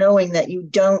 and knowing that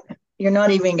you're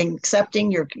not even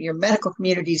accepting, your medical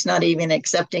community is not even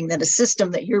accepting that a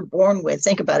system that you're born with.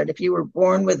 Think about it. If you were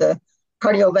born with a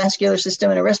cardiovascular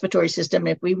system and a respiratory system,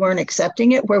 if we weren't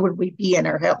accepting it, where would we be in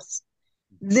our health?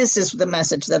 This is the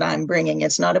message that I'm bringing.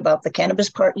 It's not about the cannabis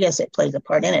part. Yes, it plays a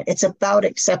part in it. It's about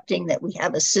accepting that we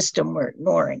have a system we're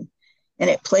ignoring,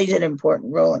 and it plays an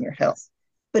important role in your health.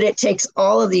 But it takes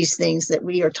all of these things that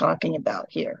we are talking about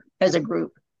here as a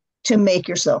group to make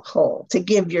yourself whole, to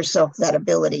give yourself that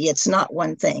ability. It's not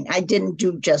one thing. I didn't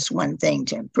do just one thing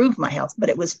to improve my health, but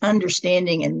it was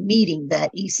understanding and meeting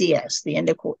that ECS, the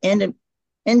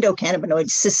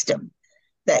endocannabinoid system,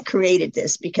 that created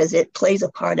this, because it plays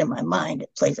a part in my mind.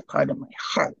 It plays a part in my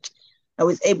heart. I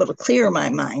was able to clear my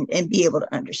mind and be able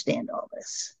to understand all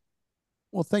this.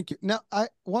 Well, thank you. Now,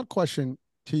 one question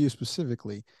to you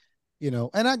specifically,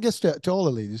 and I guess to all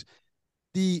the ladies,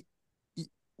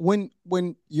 when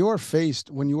you were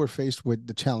faced with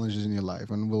the challenges in your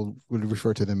life, and we'll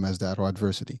refer to them as that, or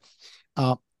adversity,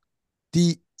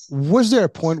 was there a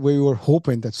point where you were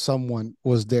hoping that someone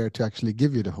was there to actually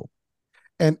give you the hope?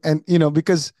 And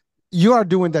because you are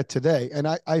doing that today, and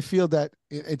I feel that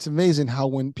it's amazing how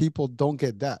when people don't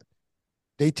get that,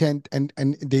 they tend and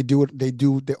they do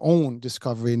their own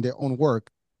discovery and their own work.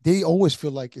 They always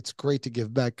feel like it's great to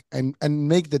give back and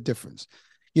make the difference.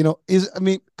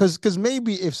 Because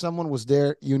maybe if someone was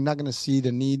there, you're not going to see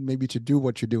the need maybe to do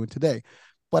what you're doing today.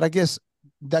 But I guess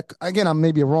that, again, I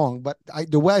may be wrong, but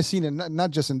the way I've seen it, not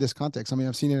just in this context, I mean,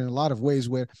 I've seen it in a lot of ways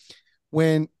where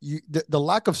when the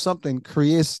lack of something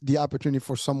creates the opportunity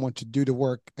for someone to do the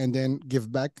work and then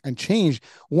give back and change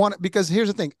one. Because here's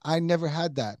the thing, I never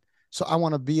had that. So I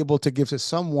want to be able to give to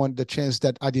someone the chance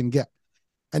that I didn't get.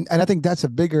 And I think that's a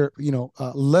bigger,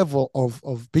 level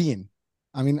of being.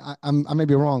 I mean, I may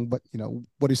be wrong, but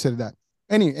what do you say to that?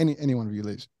 Any one of you,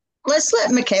 ladies? Let's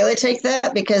let Michaela take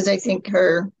that, because I think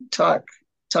her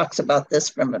talks about this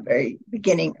from a very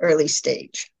beginning, early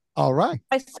stage. All right.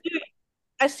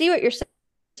 I see what you're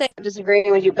saying. I'm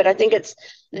disagreeing with you, but I think it's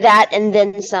that and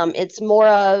then some. It's more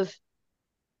of,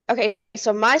 okay,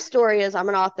 so my story is I'm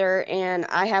an author and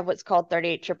I have what's called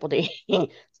 38 triple D.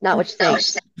 It's not what you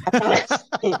think. I promise.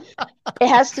 It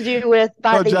has to do with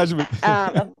how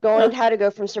to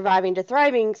go from surviving to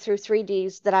thriving through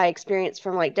 3Ds that I experienced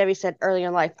from, like Debbie said, earlier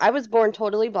in life. I was born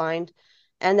totally blind,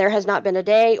 and there has not been a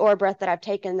day or a breath that I've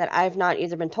taken that I've not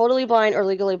either been totally blind or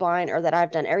legally blind, or that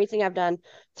I've done everything I've done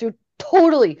through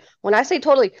totally, when I say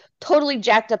totally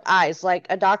jacked up eyes. Like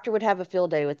a doctor would have a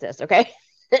field day with this, okay?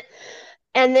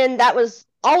 And then that was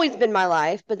always been my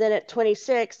life. But then at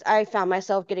 26, I found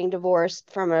myself getting divorced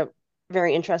from a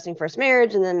very interesting first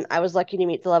marriage. And then I was lucky to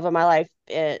meet the love of my life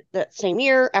that same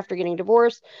year after getting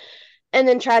divorced. And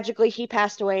then tragically, he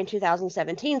passed away in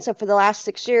 2017. So for the last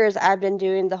 6 years, I've been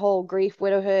doing the whole grief,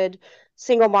 widowhood,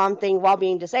 single mom thing while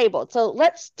being disabled. So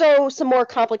let's throw some more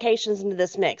complications into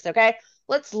this mix, okay?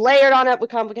 Let's layer it on up with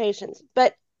complications.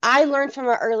 But I learned from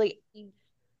an early age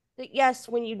that yes,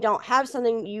 when you don't have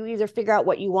something, you either figure out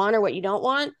what you want or what you don't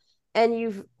want,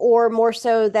 and or more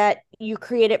so that you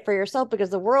create it for yourself, because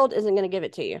the world isn't going to give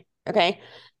it to you. Okay.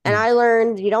 And I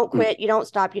learned you don't quit, you don't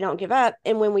stop, you don't give up.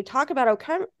 And when we talk about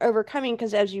overcoming,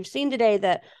 because as you've seen today,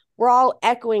 that we're all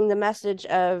echoing the message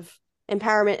of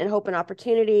empowerment and hope and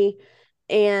opportunity,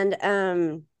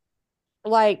 and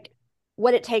like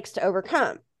what it takes to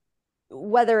overcome,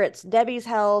 whether it's Debbie's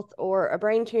health or a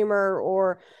brain tumor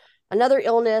or another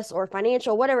illness or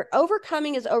financial, whatever.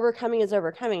 Overcoming is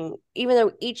overcoming, even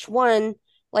though each one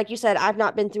like you said, I've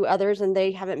not been through others and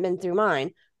they haven't been through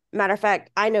mine. Matter of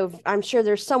fact, I'm sure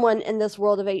there's someone in this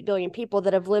world of 8 billion people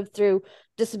that have lived through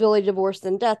disability, divorce,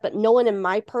 and death, but no one in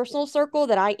my personal circle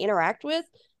that I interact with,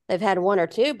 they've had one or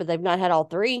two, but they've not had all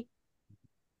three.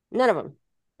 None of them.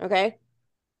 Okay.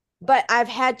 But I've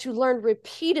had to learn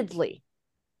repeatedly,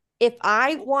 if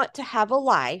I want to have a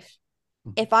life,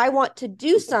 if I want to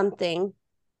do something,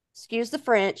 excuse the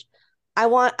French,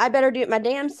 I better do it my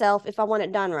damn self if I want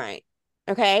it done right.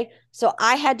 Okay. So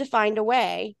I had to find a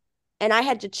way, and I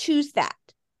had to choose that.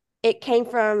 It came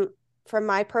from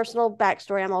my personal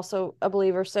backstory. I'm also a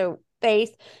believer, so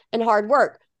faith and hard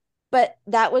work. But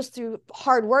that was through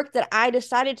hard work that I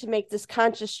decided to make this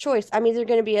conscious choice. I'm either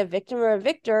going to be a victim or a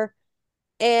victor.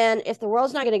 And if the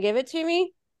world's not going to give it to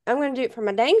me, I'm going to do it for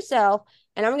my dang self,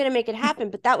 and I'm going to make it happen.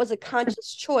 But that was a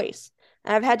conscious choice.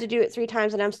 And I've had to do it 3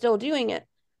 times, and I'm still doing it.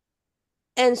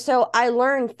 And so I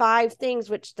learned 5 things,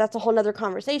 which that's a whole nother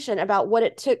conversation about what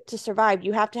it took to survive.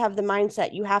 You have to have the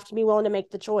mindset. You have to be willing to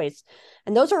make the choice.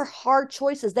 And those are hard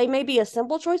choices. They may be a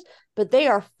simple choice, but they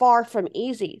are far from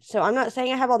easy. So I'm not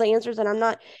saying I have all the answers, and I'm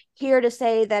not here to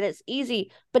say that it's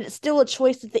easy, but it's still a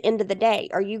choice at the end of the day.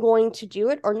 Are you going to do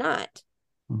it or not?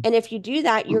 And if you do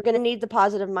that, you're going to need the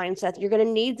positive mindset. You're going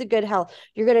to need the good health.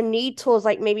 You're going to need tools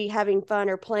like maybe having fun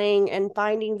or playing and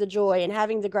finding the joy and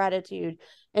having the gratitude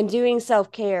and doing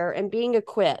self-care and being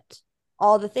equipped,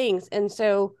 all the things. And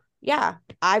so, yeah,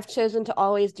 I've chosen to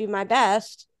always do my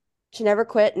best, to never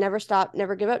quit, never stop,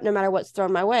 never give up, no matter what's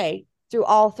thrown my way, through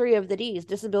all 3 of the D's: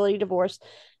 disability, divorce,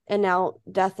 and now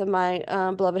death of my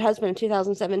beloved husband in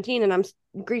 2017. And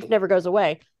grief never goes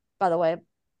away, by the way,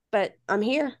 but I'm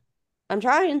here. I'm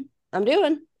trying. I'm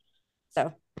doing.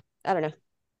 So I don't know.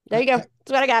 There you go. That's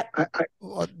what I got.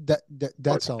 Well,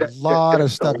 that's a lot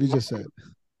of stuff you just said.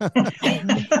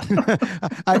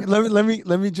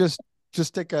 Let me just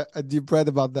take a deep breath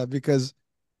about that, because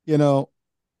anyone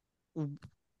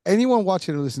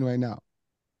watching or listening right now,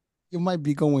 you might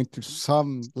be going through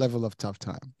some level of tough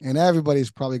time, and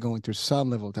everybody's probably going through some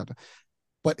level of tough time.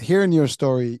 But hearing your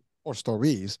story or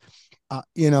stories,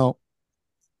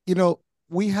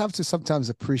 we have to sometimes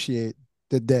appreciate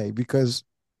the day, because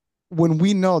when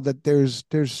we know that there's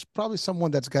probably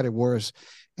someone that's got it worse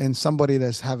and somebody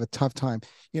that's have a tough time,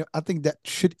 I think that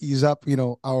should ease up,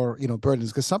 our,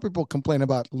 burdens, because some people complain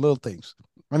about little things.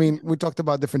 I mean, we talked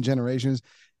about different generations.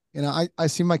 I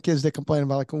see my kids, they complain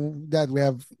about like, oh, Dad,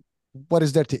 what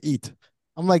is there to eat?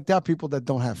 I'm like, there are people that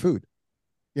don't have food.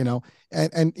 And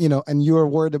you're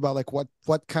worried about like what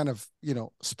kind of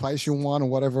spice you want or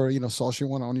whatever sauce you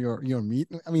want on your meat.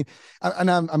 I mean,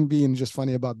 I'm being just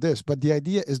funny about this, but the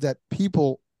idea is that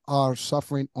people are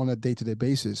suffering on a day-to-day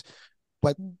basis.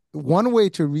 But one way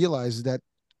to realize that,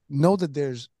 know that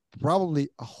there's probably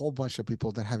a whole bunch of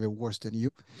people that have it worse than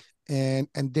you, and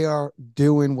they are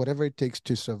doing whatever it takes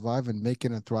to survive and make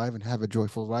it and thrive and have a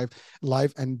joyful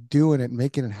life and doing it,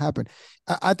 making it happen.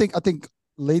 I think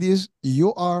ladies,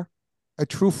 you are a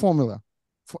true formula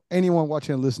for anyone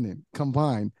watching and listening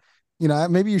combined.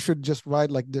 Maybe you should just write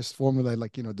like this formula,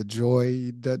 like, the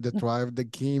joy, the thrive, the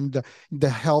game, the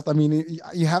health. I mean,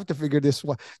 you have to figure this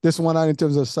one out in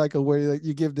terms of cycle, where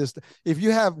you give this. If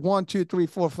you have 1, 2, 3,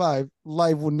 4, 5,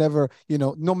 life will never,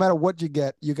 no matter what you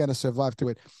get, you're going to survive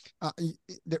through it.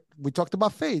 We talked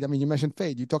about faith. I mean, you mentioned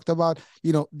faith. You talked about,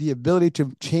 the ability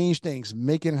to change things,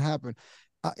 make it happen.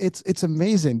 It's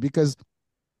amazing, because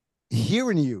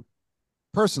hearing you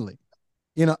personally,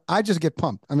 I just get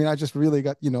pumped. I mean, I just really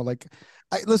got,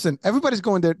 listen, everybody's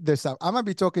going their stuff. I might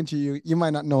be talking to you. You might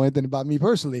not know anything about me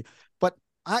personally, but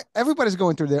everybody's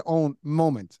going through their own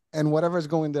moment and whatever's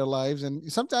going in their lives.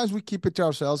 And sometimes we keep it to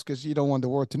ourselves because you don't want the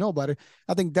world to know about it.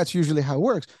 I think that's usually how it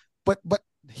works. But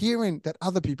hearing that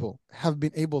other people have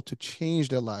been able to change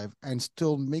their life and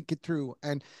still make it through,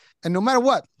 and no matter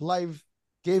what life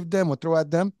gave them or throw at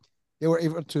them, they were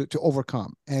able to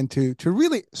overcome and to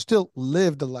really still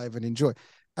live the life and enjoy.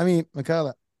 I mean,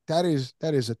 Michaela, that is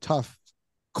a tough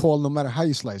call, no matter how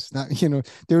you slice. Now,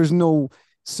 there is no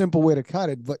simple way to cut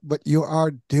it, but you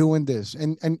are doing this,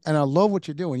 and I love what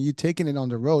you're doing. You're taking it on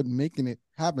the road and making it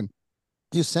happen.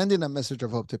 You're sending a message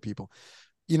of hope to people.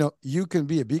 You can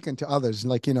be a beacon to others.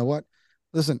 Like, what?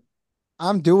 Listen,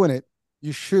 I'm doing it.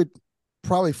 You should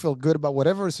probably feel good about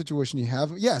whatever situation you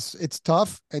have. Yes, it's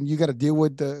tough, and you got to deal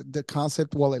with the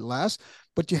concept while it lasts,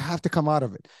 but you have to come out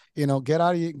of it.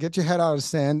 Get your head out of the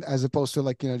sand, as opposed to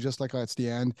like, just like, oh, it's the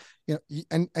end.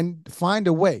 And find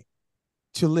a way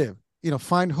to live.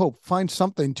 Find hope, find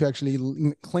something to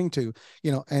actually cling to.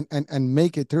 And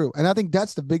make it through. And I think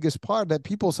that's the biggest part, that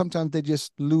people sometimes they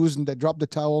just lose and they drop the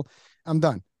towel. I'm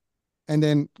done. And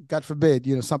then, God forbid,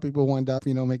 some people wind up,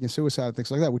 making suicide,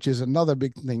 things like that, which is another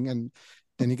big thing. And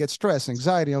then you get stress,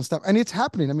 anxiety, and stuff. And it's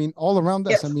happening. I mean, all around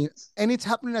us. Yes. I mean, and it's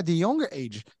happening at the younger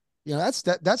age. That's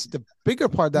the bigger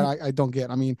part that I don't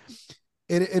get. I mean,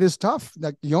 it is tough.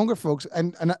 Like younger folks,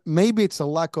 and maybe it's a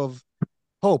lack of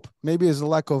hope. Maybe it's a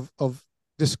lack of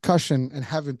discussion and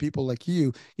having people like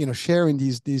you, sharing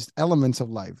these elements of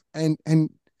life. And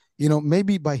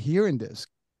maybe by hearing this,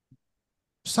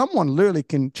 someone literally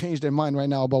can change their mind right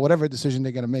now about whatever decision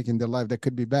they're going to make in their life that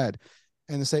could be bad,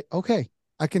 and they say, okay,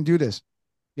 I can do this.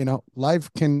 Life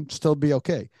can still be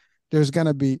okay. There's going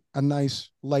to be a nice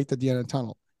light at the end of the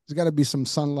tunnel. There's got to be some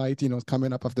sunlight,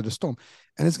 coming up after the storm,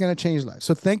 and it's going to change life.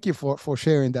 So thank you for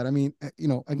sharing that. I mean,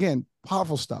 again,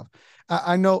 powerful stuff.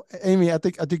 I know, Amy, I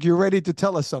think you're ready to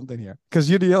tell us something here, because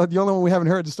you're the only one we haven't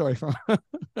heard the story from.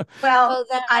 Well,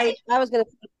 I was going to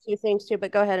say two things too,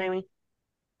 but go ahead, Amy.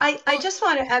 I just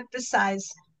want to emphasize,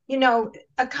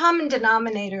 a common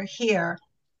denominator here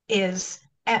is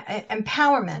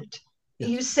empowerment. Yes.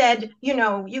 You said,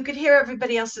 you could hear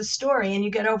everybody else's story and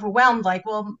you get overwhelmed, like,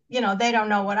 well, they don't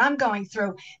know what I'm going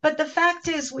through. But the fact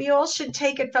is, we all should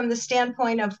take it from the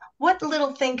standpoint of what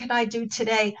little thing can I do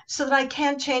today so that I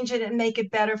can change it and make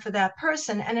it better for that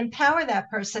person and empower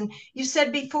that person. You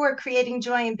said before, creating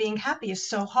joy and being happy is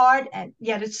so hard, and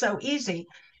yet it's so easy.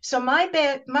 So my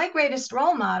greatest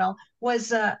role model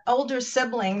was an older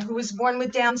sibling who was born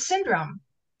with Down syndrome.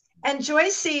 And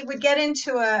Joycey would get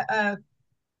into a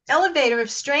elevator of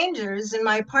strangers in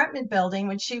my apartment building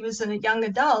when she was a young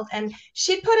adult, and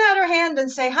she'd put out her hand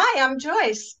and say, "Hi, I'm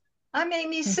Joyce. I'm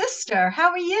Amy's sister. How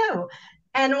are you?"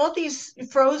 And all these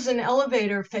frozen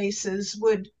elevator faces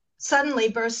would suddenly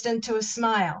burst into a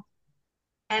smile,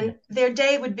 and their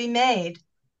day would be made.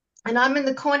 And I'm in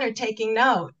the corner taking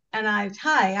note. And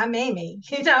hi, I'm Amy.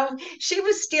 She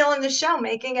was stealing the show,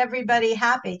 making everybody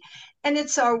happy. And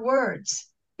it's our words,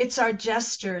 it's our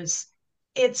gestures,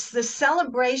 it's the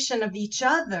celebration of each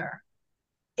other,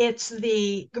 it's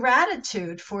the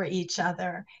gratitude for each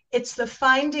other, it's the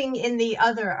finding in the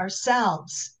other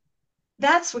ourselves.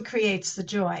 That's what creates the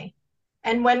joy.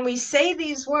 And when we say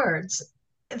these words,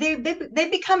 they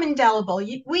become indelible.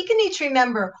 We can each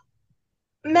remember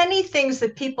many things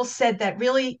that people said that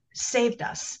really saved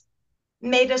us,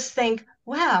 made us think,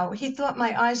 wow, he thought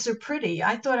my eyes are pretty.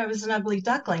 I thought I was an ugly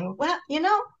duckling. Well,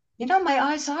 my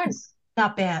eyes aren't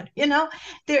not bad.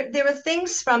 There are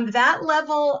things from that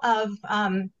level of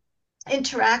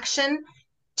interaction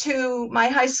to my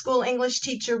high school English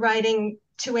teacher writing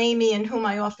to Amy, in whom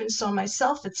I often saw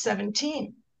myself at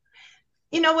 17.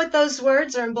 What those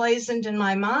words are emblazoned in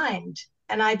my mind.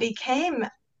 And I became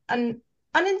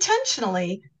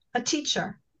unintentionally a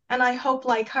teacher, and I hope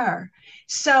like her.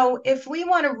 So if we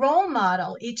want to role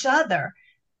model each other,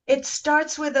 it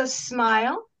starts with a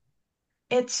smile.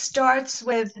 It starts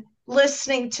with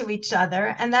listening to each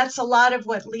other. And that's a lot of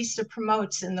what Lisa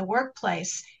promotes in the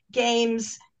workplace: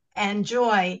 games and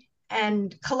joy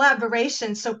and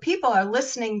collaboration. So people are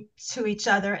listening to each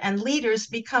other, and leaders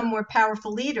become more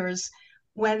powerful leaders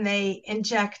when they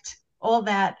inject all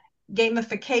that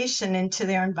gamification into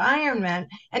their environment.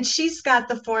 And she's got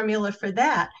the formula for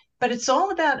that. But it's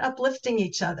all about uplifting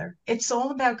each other. It's all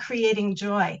about creating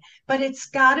joy. But it's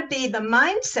got to be the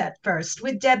mindset first,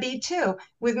 with Debbie too,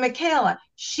 with Michaela.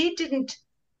 She's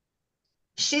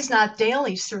not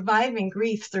daily surviving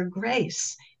grief through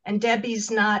grace. And Debbie's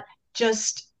not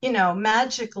just,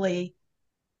 magically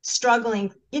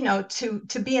struggling,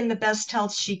 to be in the best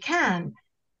health she can.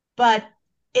 But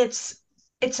it's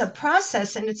a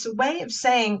process, and it's a way of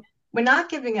saying, we're not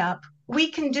giving up. We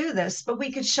can do this, but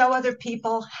we could show other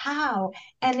people how,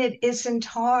 and it isn't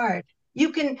hard.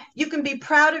 You can be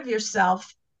proud of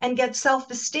yourself and get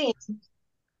self-esteem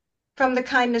from the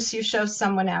kindness you show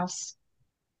someone else.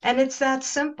 And it's that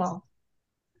simple.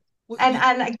 Well,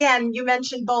 And again, you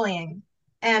mentioned bullying.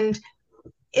 And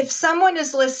if someone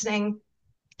is listening,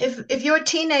 if your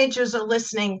teenagers are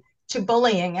listening to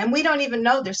bullying, and we don't even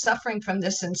know they're suffering from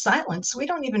this in silence, we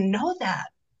don't even know that.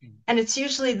 And it's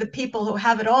usually the people who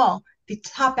have it all, the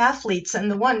top athletes,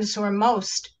 and the ones who are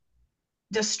most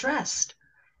distressed.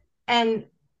 And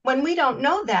when we don't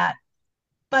know that,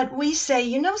 but we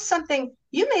say, something,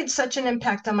 you made such an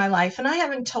impact on my life, and I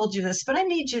haven't told you this, but I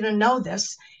need you to know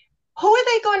this. Who are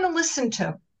they going to listen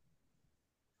to?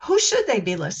 Who should they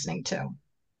be listening to?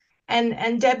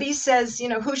 And Debbie says,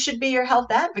 who should be your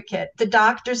health advocate? The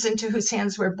doctors into whose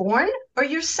hands we're born, or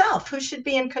yourself? Who should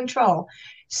be in control?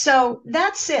 So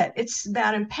that's it. It's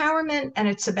about empowerment, and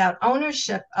it's about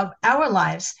ownership of our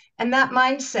lives. And that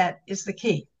mindset is the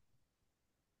key.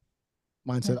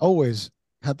 Mindset always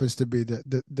happens to be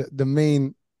the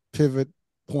main pivot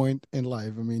point in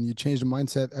life. I mean, you change the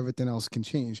mindset, everything else can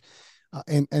change.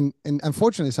 And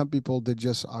unfortunately, some people, they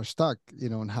just are stuck,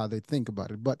 in how they think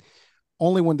about it. But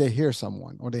only when they hear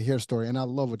someone or they hear a story. And I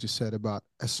love what you said about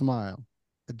a smile,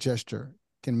 a gesture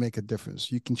can make a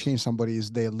difference. You can change somebody's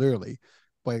day literally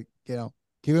by,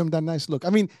 give them that nice look. I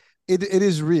mean, it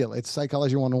is real. It's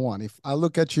psychology 101. If I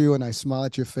look at you and I smile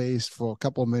at your face for a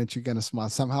couple of minutes, you're gonna smile.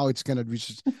 Somehow it's gonna be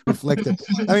reflected.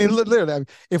 I mean, literally, I mean,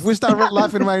 if we start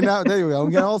laughing right now, there you go.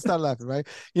 We're gonna all start laughing, right?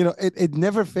 It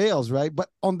never fails, right?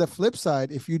 But on the flip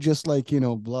side, if you just like,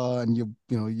 blah, and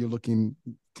you're looking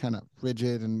kind of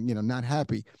rigid and not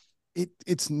happy,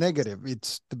 it's negative.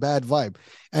 It's the bad vibe.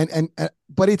 And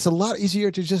but it's a lot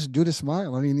easier to just do the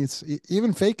smile. I mean, it's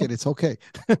even fake it, it's okay.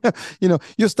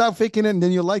 You'll stop faking it and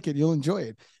then you'll like it, you'll enjoy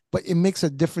it. But it makes a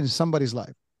difference in somebody's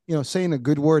life. Saying a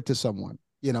good word to someone,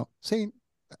 saying,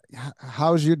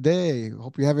 how's your day?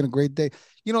 Hope you're having a great day.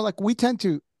 Like we tend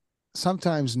to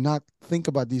sometimes not think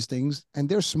about these things, and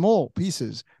they're small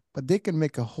pieces, but they can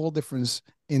make a whole difference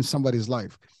in somebody's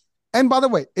life. And by the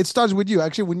way, it starts with you.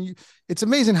 Actually, it's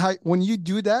amazing how when you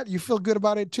do that, you feel good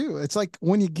about it too. It's like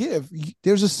when you give,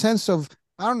 there's a sense of,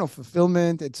 I don't know,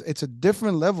 fulfillment. It's a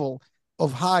different level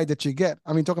of high that you get.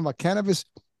 I mean, talking about cannabis,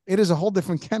 it is a whole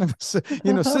different cannabis,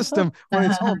 system on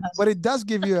its own, but it does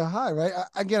give you a high, right?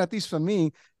 Again, at least for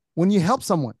me, when you help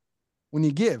someone, when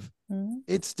you give,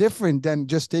 it's different than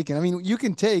just taking. I mean, you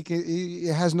can take it,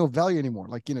 it has no value anymore.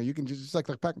 Like, you can just like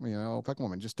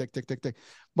Pac-Man, just take.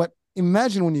 But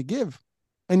imagine when you give,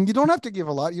 and you don't have to give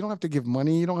a lot. You don't have to give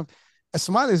money. You don't have, a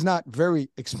smile is not very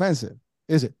expensive,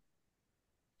 is it?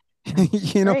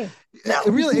 No.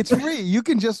 Really, it's free. You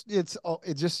can just, it's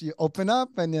just, you open up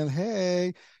and then,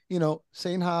 hey,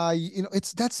 saying hi,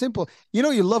 it's that simple.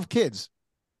 You love kids.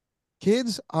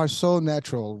 Kids are so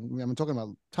natural. I'm talking about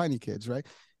tiny kids, right?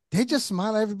 They just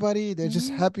smile at everybody. They're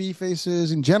just happy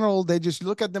faces. In general, they just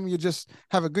look at them. You just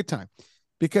have a good time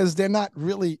because they're not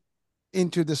really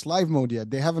into this life mode yet.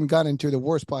 They haven't gotten into the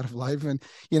worst part of life. And,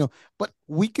 but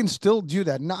we can still do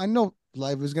that. Now, I know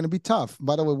life is going to be tough.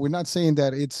 By the way, we're not saying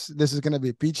that this is going to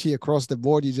be peachy across the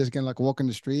board. You're just going to like walk in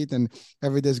the street and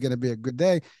every day is going to be a good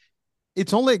day.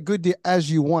 It's only a good day as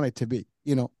you want it to be.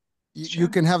 You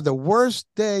can have the worst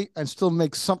day and still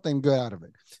make something good out of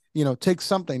it. Take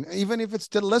something, even if it's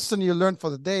the lesson you learned for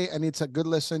the day, and it's a good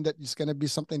lesson that it's going to be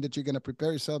something that you're going to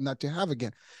prepare yourself not to have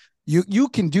again. You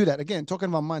can do that. Again, talking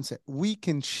about mindset, we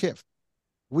can shift.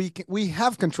 We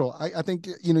have control. I think,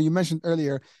 you mentioned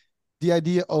earlier the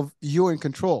idea of you're in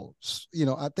control.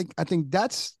 I think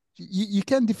that's, you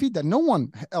can't defeat that. No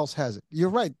one else has it. You're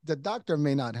right. The doctor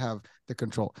may not have the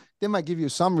control. They might give you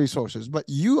some resources, but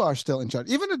you are still in charge.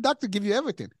 Even the doctor give you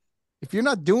everything. If you're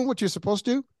not doing what you're supposed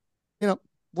to,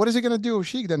 what is he going to do or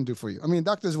she going to do for you? I mean,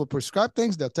 doctors will prescribe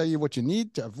things. They'll tell you what you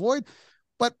need to avoid,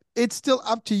 but it's still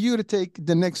up to you to take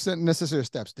the next necessary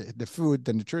steps, the food,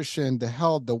 the nutrition, the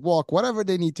health, the walk, whatever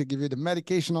they need to give you, the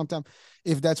medication on time,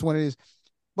 if that's what it is.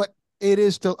 But it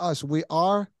is still us. We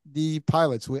are the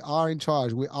pilots. We are in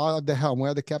charge. We are at the helm. We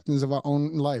are the captains of our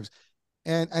own lives.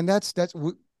 And that's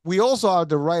we also are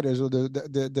the writers or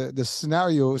the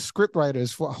scenario script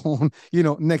writers for our own,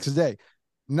 next day.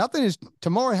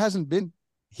 Tomorrow hasn't been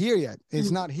here yet.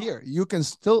 It's not here. You can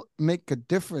still make a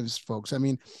difference, folks. I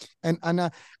mean, and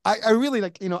I really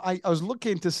like, I was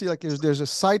looking to see like, there's a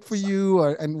site for you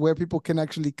and where people can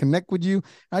actually connect with you.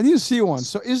 I didn't see one.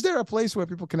 So is there a place where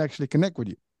people can actually connect with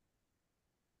you?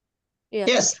 Yeah.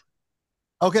 Yes.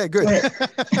 Okay, good.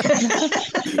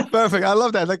 Perfect. I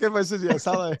love that. Like everybody says, yes.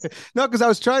 No, because I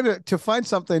was trying to find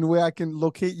something where I can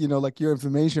locate, like your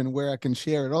information, where I can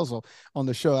share it also on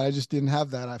the show. I just didn't have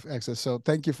that access. So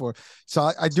thank you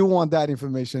so I do want that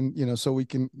information, so we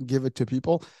can give it to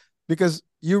people because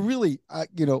you really,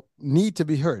 need to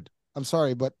be heard. I'm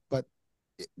sorry, but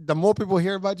the more people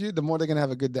hear about you, the more they're going to have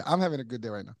a good day. I'm having a good day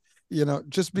right now,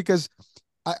 just because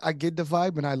I get the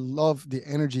vibe and I love the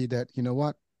energy that,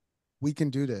 what? We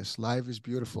can do this. Life is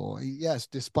beautiful. Yes,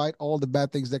 despite all the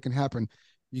bad things that can happen,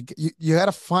 you got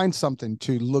to find something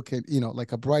to look at,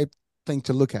 like a bright thing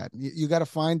to look at. You got to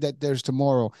find that there's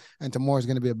tomorrow, and tomorrow is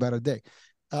going to be a better day.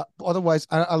 Otherwise,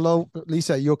 I love,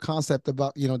 Lisa, your concept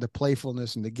about, the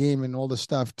playfulness and the game and all the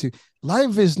stuff.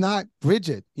 Life is not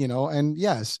rigid, and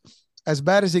yes, as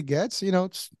bad as it gets,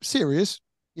 it's serious,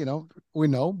 we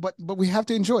know, but we have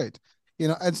to enjoy it.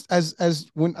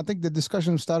 As when I think the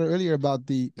discussion started earlier about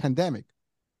the pandemic,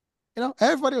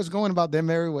 everybody was going about their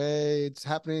merry way. It's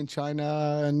happening in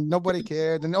China and nobody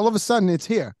cared. And all of a sudden it's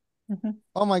here.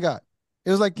 Oh my God. It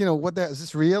was like, is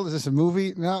this real? Is this a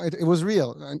movie? No, it was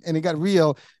real. And it got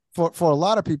real for a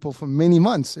lot of people for many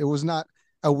months. It was not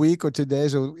a week or 2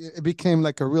 days, or it became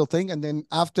like a real thing. And then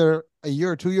after a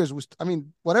year or 2 years, I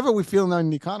mean, whatever we feel now in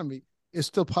the economy is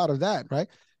still part of that, right?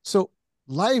 So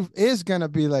life is gonna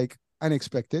be like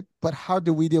unexpected, but how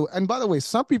do we deal? And by the way,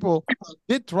 some people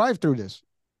did thrive through this.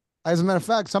 As a matter of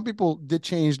fact, some people did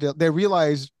change. They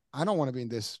realized, I don't want to be in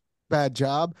this bad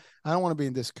job. I don't want to be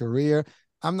in this career.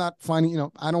 I'm not finding,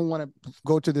 I don't want to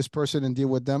go to this person and deal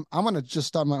with them. I'm going to just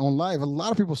start my own life. A lot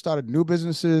of people started new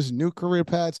businesses, new career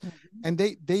paths, and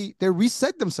they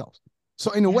reset themselves.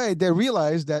 So in a way, they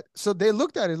realized that. So they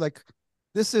looked at it like,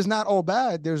 this is not all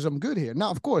bad. There's some good here. Now,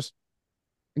 of course,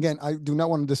 again, I do not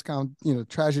want to discount,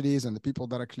 tragedies and the people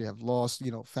that actually have lost,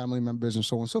 family members and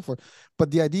so on and so forth.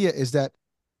 But the idea is that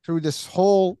through this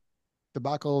whole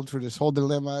debacle, through this whole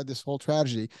dilemma, this whole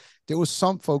tragedy, there was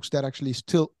some folks that actually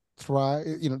still thrive.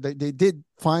 They did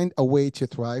find a way to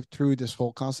thrive through this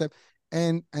whole concept,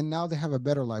 and now they have a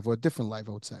better life, or a different life,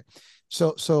 I would say.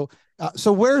 So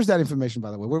where is that information,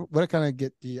 by the way? Where can I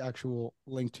get the actual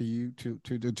link to you to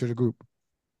the group?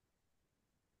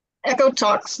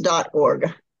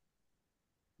 Echotalks.org.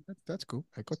 That's cool.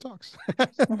 Echo Talks.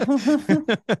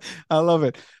 I love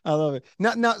it. I love it.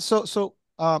 Now, so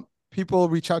people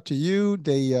reach out to you.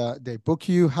 They book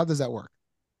you. How does that work?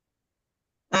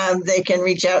 They can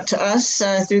reach out to us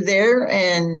through there,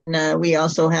 and we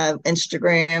also have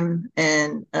Instagram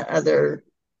and other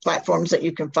platforms that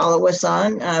you can follow us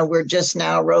on. We're just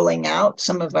now rolling out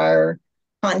some of our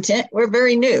content. We're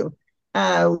very new.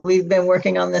 We've been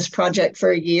working on this project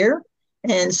for a year,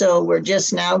 and so we're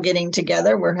just now getting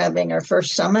together. We're having our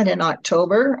first summit in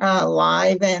October,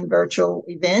 live and virtual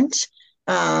event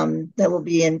that will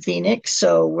be in Phoenix.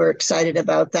 So we're excited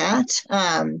about that.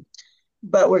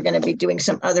 But we're going to be doing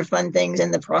some other fun things in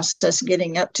the process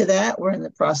getting up to that. We're in the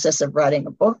process of writing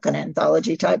a book, an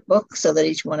anthology type book, so that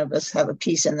each one of us have a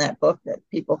piece in that book that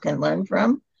people can learn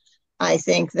from. I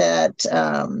think that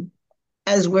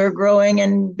as we're growing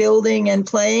and building and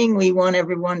playing, we want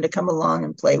everyone to come along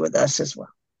and play with us as well.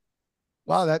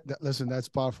 Wow, listen, that's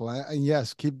powerful. And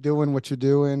yes, keep doing what you're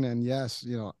doing. And yes,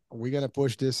 we're gonna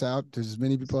push this out to as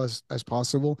many people as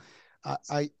possible.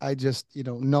 I just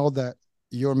know that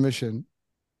your mission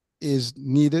is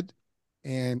needed,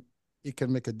 and it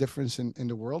can make a difference in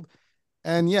the world.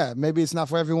 And yeah, maybe it's not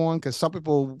for everyone, because some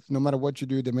people, no matter what you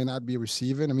do, they may not be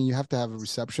receiving. I mean, you have to have a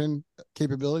reception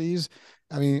capabilities.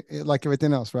 I mean, like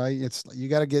everything else, right? It's, you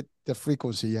got to get the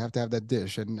frequency. You have to have that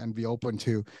dish and be open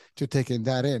to taking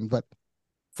that in. But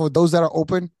for those that are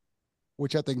open,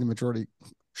 which I think the majority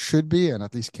should be, and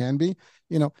at least can be,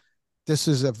 this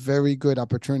is a very good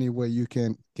opportunity where you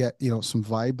can get, some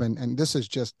vibe. And this is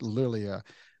just literally a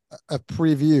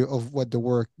preview of what the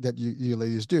work that you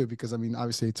ladies do, because I mean,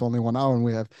 obviously it's only 1 hour and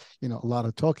we have, a lot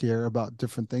of talk here about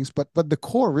different things, but the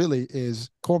core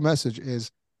message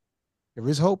is, there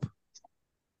is hope,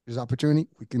 there's opportunity,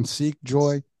 we can seek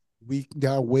joy,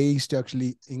 there are ways to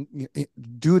actually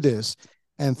do this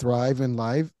and thrive in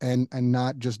life, and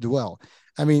not just dwell.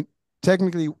 I mean,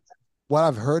 technically, what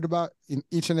I've heard about in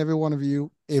each and every one of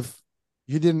you, if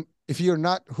you're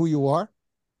not who you are,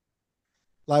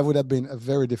 life would have been a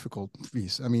very difficult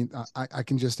piece. I mean, I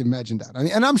can just imagine that. I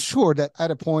mean, and I'm sure that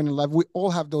at a point in life, we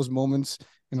all have those moments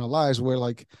in our lives where,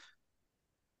 like,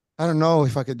 I don't know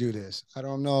if I could do this. I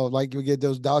don't know. Like, we get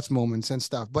those doubts moments and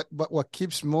stuff. But what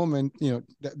keeps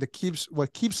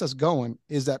what keeps us going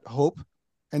is that hope,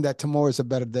 and that tomorrow is a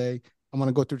better day. I'm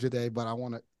gonna go through today, but I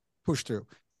want to push through.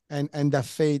 And that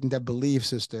faith and that belief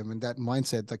system and that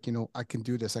mindset, like, I can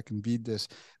do this, I can beat this.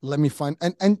 Let me find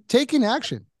and taking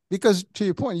action. Because to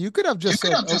your point, you could have just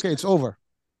said, okay, it's over,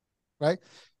 right?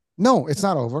 No, it's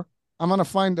not over. I'm going to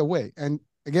find a way. And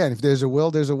again, if there's a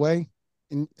will, there's a way.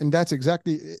 And that's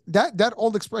exactly that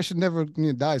old expression never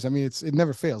dies. I mean, it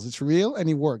never fails. It's real and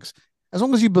it works. As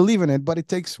long as you believe in it, but it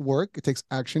takes work, it takes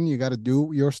action. You got to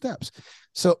do your steps.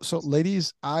 So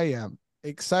ladies, I am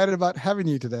excited about having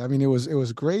you today. I mean, it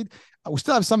was great. We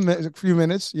still have a few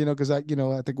minutes, because I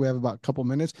think we have about a couple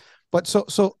minutes. But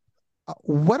so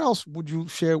what else would you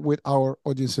share with our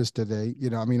audiences today?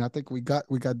 I mean, I think we got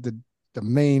the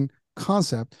main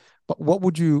concept, but what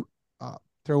would you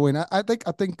throw in? I think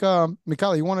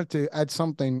Michaela, you wanted to add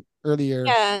something earlier.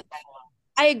 Yeah,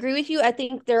 I agree with you. I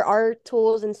think there are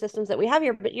tools and systems that we have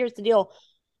here, but here's the deal.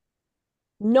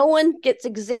 No one gets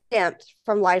exempt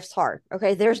from life's hard.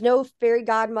 Okay. There's no fairy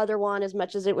godmother one, as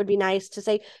much as it would be nice to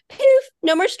say, poof,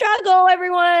 no more struggle,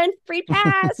 everyone, free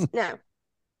pass. No.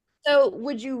 So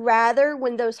would you rather,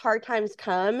 when those hard times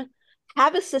come,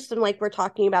 have a system like we're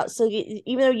talking about? So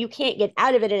even though you can't get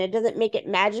out of it and it doesn't make it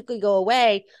magically go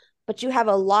away, but you have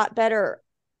a lot better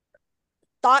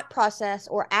thought process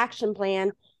or action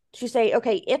plan to say,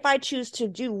 okay, if I choose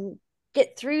to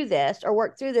get through this or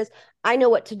work through this, I know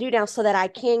what to do now so that I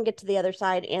can get to the other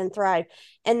side and thrive.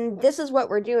 And this is what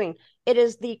we're doing. It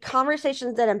is the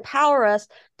conversations that empower us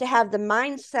to have the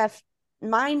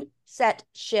mindset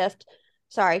shift.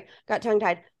 Sorry, got tongue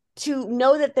tied. To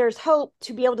know that there's hope,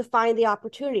 to be able to find the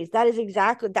opportunities. That is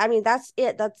exactly, I mean, that's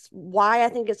it. That's why I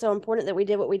think it's so important that we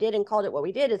did what we did and called it what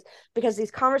we did, is because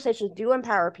these conversations do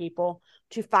empower people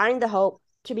to find the hope,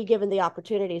 to be given the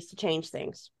opportunities to change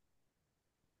things.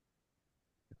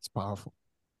 It's powerful.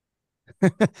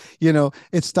 You know,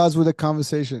 it starts with a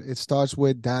conversation. It starts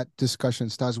with that discussion.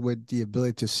 It starts with the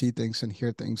ability to see things and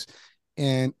hear things,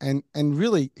 and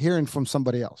really hearing from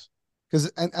somebody else. Because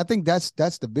and I think that's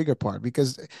the bigger part.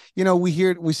 Because you know,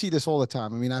 we see this all the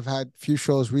time. I mean, I've had few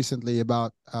shows recently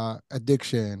about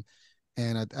addiction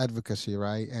and advocacy,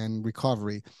 right, and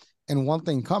recovery. And one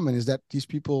thing common is that these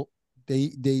people,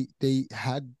 they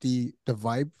had the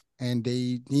vibe and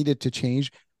they needed to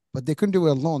change, but they couldn't do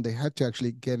it alone. They had to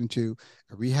actually get into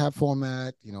a rehab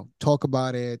format, you know, talk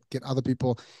about it, get other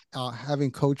people, having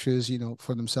coaches, you know,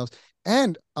 for themselves.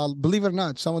 And believe it or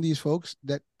not, some of these folks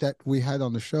that we had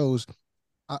on the shows,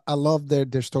 I love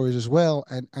their stories as well,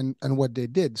 and what they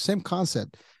did. Same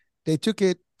concept. They took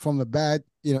it from a bad,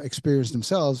 you know, experience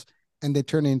themselves, and they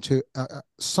turn it into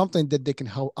something that they can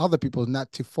help other people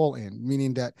not to fall in.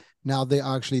 Meaning that now they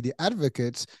are actually the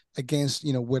advocates against,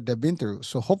 you know, what they've been through.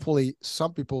 So hopefully,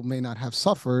 some people may not have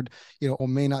suffered, you know, or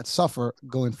may not suffer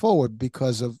going forward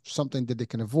because of something that they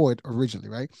can avoid originally,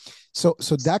 right? So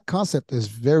that concept is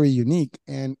very unique,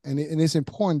 and it is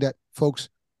important that folks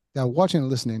that are watching and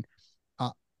listening,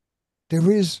 there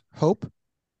is hope,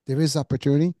 there is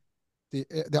opportunity.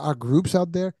 There are groups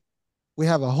out there. We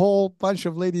have a whole bunch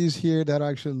of ladies here that are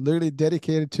actually literally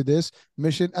dedicated to this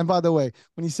mission. And by the way,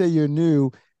 when you say you're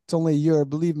new, it's only a year.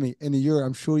 Believe me, in a year,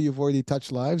 I'm sure you've already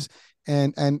touched lives.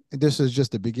 And this is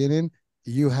just the beginning.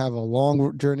 You have a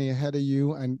long journey ahead of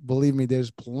you, and believe me,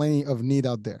 there's plenty of need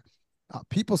out there.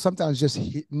 People sometimes just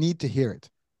need to hear it,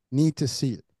 need to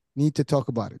see it, need to talk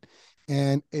about it.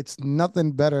 And it's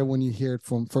nothing better when you hear it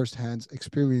from firsthand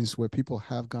experience where people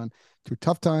have gone through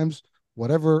tough times,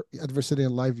 whatever adversity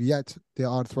in life, yet they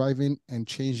are thriving and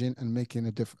changing and making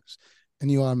a difference.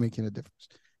 And you are making a difference.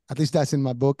 At least that's in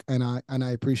my book, and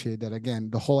I appreciate that. Again,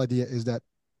 the whole idea is that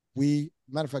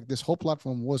matter of fact, this whole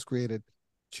platform was created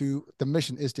the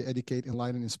mission is to educate,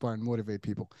 enlighten, inspire, and motivate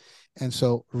people. And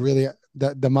so really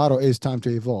the motto is time to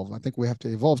evolve. I think we have to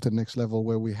evolve to the next level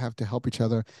where we have to help each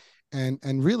other and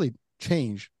really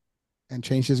change, and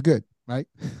change is good, right?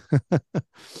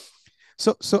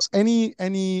 So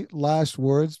any last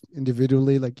words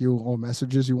individually, like you, or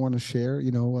messages you want to share,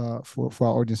 you know, for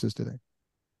our audiences today?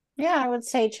 Yeah, I would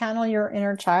say channel your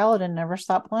inner child and never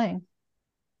stop playing.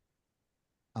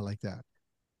 I like that.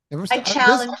 Never I stop.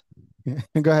 challenge.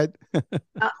 Go ahead.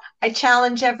 I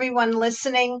challenge everyone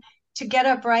listening to get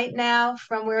up right now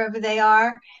from wherever they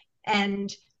are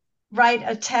and write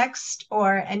a text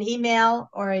or an email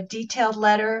or a detailed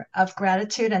letter of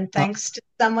gratitude and thanks to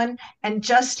someone. And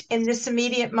just in this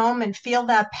immediate moment, feel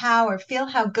that power, feel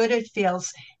how good it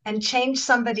feels, and change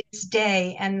somebody's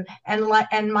day and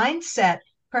mindset,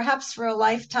 perhaps for a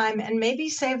lifetime, and maybe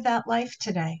save that life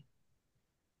today.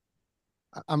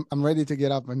 I'm ready to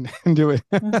get up and do it.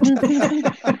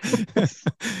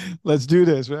 Let's do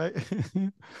this, right?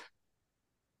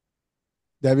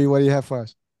 Debbie, what do you have for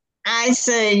us? I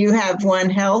say you have one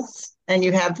health and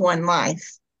you have one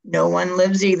life. No one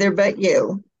lives either but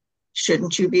you.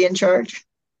 Shouldn't you be in charge?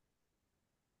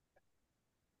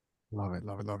 Love it,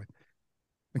 love it, love it.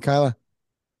 Michaela?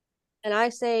 And I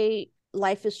say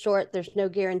life is short. There's no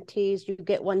guarantees. You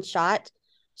get one shot.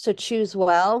 So choose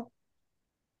well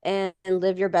and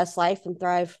live your best life and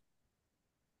thrive.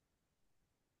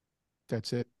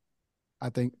 That's it. I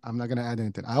think I'm not going to add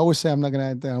anything. I always say I'm not going to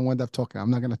add anything. I wind up talking.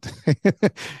 I'm not going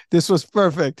to. This was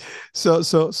perfect. So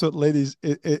ladies,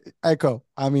 echo.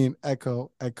 I mean,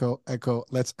 echo.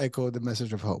 Let's echo the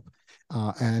message of hope,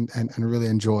 and really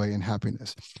enjoy and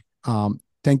happiness.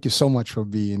 Thank you so much for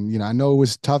being. You know, I know it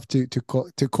was tough to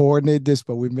coordinate this,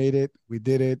 but we made it. We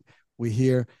did it. We're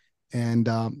here, and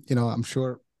you know, I'm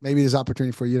sure maybe there's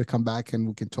opportunity for you to come back and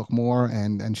we can talk more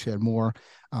and share more.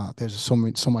 There's so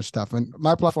much stuff, and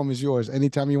my platform is yours.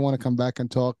 Anytime you want to come back and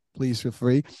talk, please feel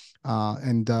free.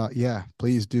 Yeah,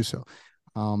 please do so.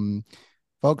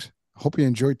 Folks, hope you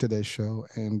enjoyed today's show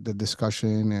and the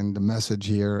discussion and the message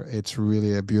here. It's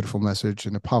really a beautiful message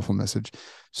and a powerful message.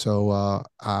 So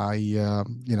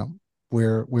you know,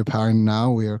 we're powering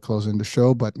now. We are closing the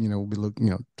show, but you know, we'll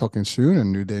be talking soon. A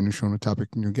new day, new show, new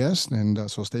topic, new guest,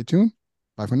 and so stay tuned.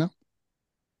 Bye for now.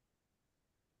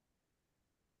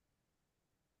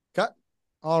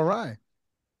 All right.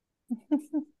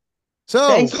 So,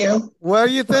 thank you. what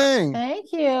do you think?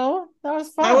 Thank you. That was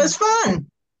fun. That was fun.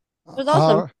 It was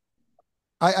awesome.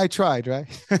 I tried, right?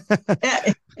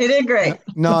 Yeah, you did great.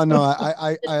 No,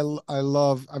 I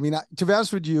love. I mean, to be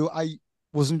honest with you, I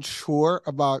wasn't sure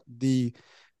about the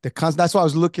concept. That's why I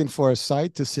was looking for a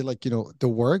site to see, like, the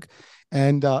work,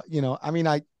 and I mean,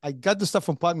 I got the stuff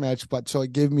from Podmatch, but so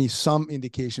it gave me some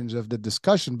indications of the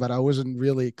discussion, but I wasn't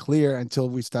really clear until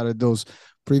we started those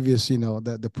previous,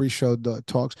 the pre-show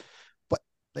talks. But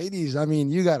ladies, I mean,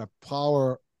 you got a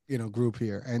power, group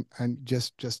here, and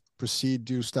just proceed,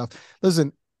 do stuff.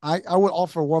 Listen, I would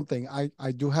offer one thing.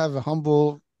 I do have a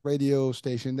humble radio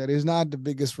station that is not the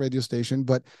biggest radio station,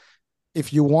 but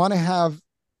if you want to have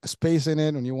a space in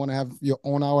it and you want to have your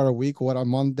own hour a week or a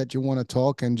month that you want to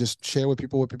talk and just share with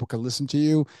people where people can listen to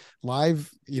you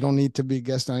live, you don't need to be a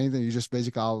guest on anything. You just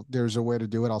basically, there's a way to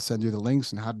do it. I'll send you the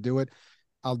links and how to do it.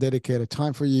 I'll dedicate a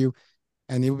time for you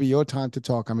and it will be your time to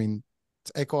talk. I mean,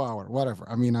 it's echo hour, whatever.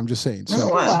 I mean, I'm just saying.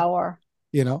 So, hour.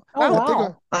 Oh,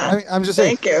 wow. I'm just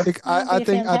saying. Thank you. I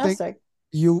think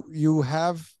you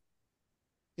have,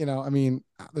 I mean,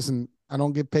 listen, I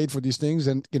don't get paid for these things,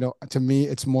 and to me,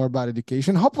 it's more about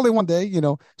education. Hopefully, one day,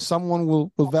 someone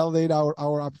will validate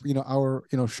our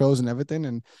shows and everything,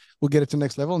 and we'll get it to the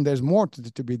next level. And there's more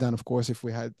to be done, of course, if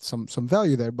we had some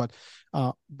value there. But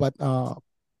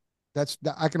that's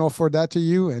that I can offer that to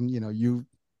you, and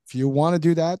if you want to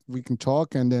do that, we can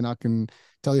talk, and then I can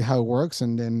tell you how it works,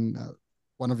 and then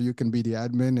one of you can be the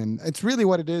admin, and it's really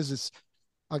what it is. It's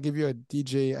I'll give you a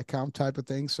DJ account type of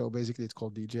thing. So basically it's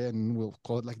called DJ and we'll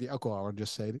call it like the Echo Hour,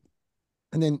 just say it.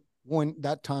 And then when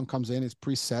that time comes in, it's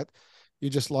preset. You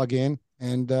just log in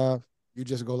and you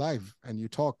just go live and you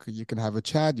talk. You can have a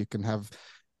chat. You can have,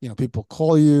 people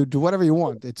call you, do whatever you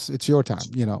want. It's your time,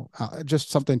 just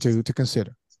something to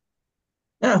consider.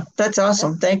 Oh, that's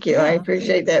awesome. Thank you. I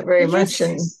appreciate that very much.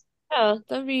 And yeah,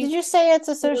 that'd be. Did you say it's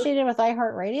associated with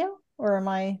iHeartRadio or am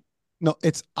I? No,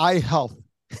 it's iHealth.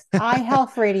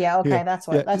 iHealth Radio. Okay, Yeah, that's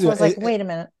what. That's what I was like. Wait a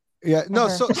minute. Yeah, no.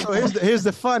 So here's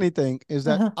the funny thing is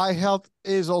that iHealth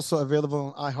is also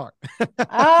available on iHeart.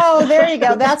 Oh, there you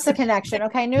go. That's the connection.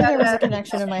 Okay, I knew there was a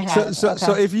connection in my head.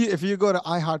 So if you go to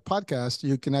iHeart Podcast,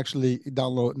 you can actually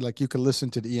download, like you can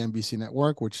listen to the ENBC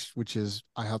network, which is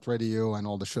iHeart Radio and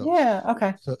all the shows. Yeah.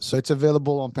 Okay. So it's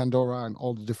available on Pandora and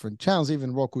all the different channels,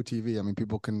 even Roku TV. I mean,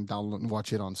 people can download and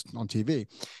watch it on TV.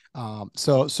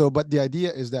 But the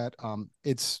idea is that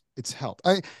it's health.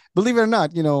 I believe it or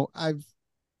not,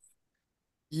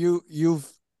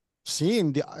 you've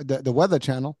seen the Weather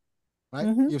Channel, right?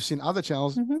 Mm-hmm. You've seen other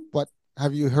channels, but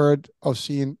have you heard of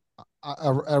seeing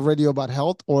a radio about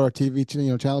health or a TV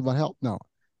channel about health? No.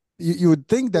 You would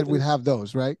think that we'd have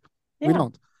those, right? Yeah. We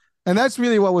don't. And that's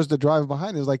really what was the drive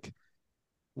behind it. Is like,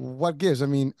 what gives? I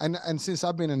mean, and since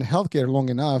I've been in healthcare long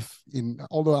enough,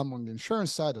 although I'm on the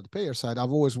insurance side or the payer side,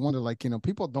 I've always wondered, like,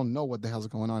 people don't know what the hell's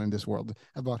going on in this world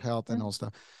about health and all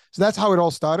stuff. So that's how it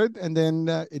all started, and then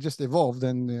it just evolved,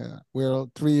 and we're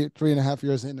 3.5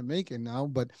 years in the making now.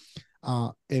 But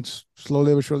it's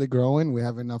slowly but surely growing. We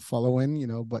have enough following,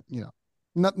 but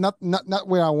not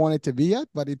where I want it to be yet,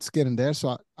 but it's getting there.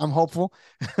 So I'm hopeful.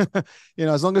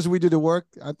 As long as we do the work,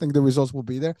 I think the results will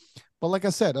be there. But like I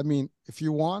said, I mean, if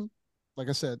you want, like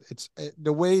I said, it's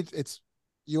the way it's,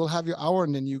 you'll have your hour,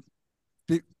 and then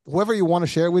whoever you want to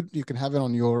share with, you can have it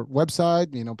on your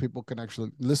website. People can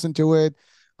actually listen to it.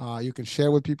 You can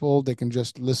share with people. They can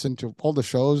just listen to all the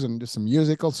shows and do some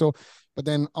music also. But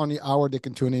then on the hour, they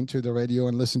can tune into the radio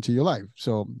and listen to you live.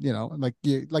 So, like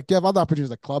you have other opportunities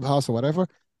like Clubhouse or whatever.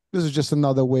 This is just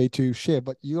another way to share,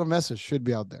 but your message should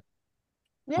be out there.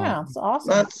 Yeah, it's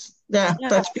awesome.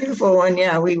 That's beautiful. And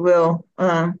yeah, we will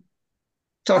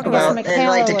talk about and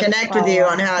like to connect with you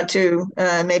on how to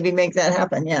maybe make that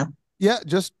happen. Yeah. Yeah,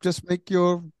 just make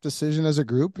your decision as a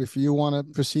group. If you want to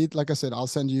proceed, like I said, I'll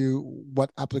send you what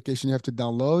application you have to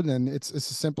download, and it's a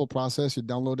simple process. You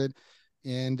download it,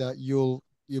 and you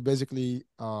basically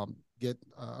get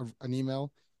an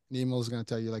email. An email is going to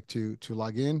tell you like to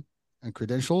log in and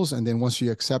credentials, and then once you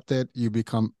accept it, you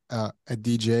become a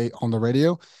DJ on the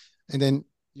radio, and then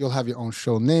you'll have your own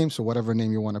show name. So whatever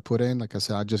name you want to put in, like I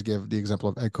said, I just gave the example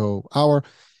of Echo Hour.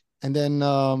 And then,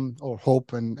 or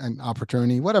hope and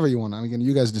opportunity, whatever you want. Again,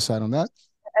 you guys decide on that.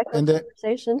 Echo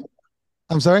conversation.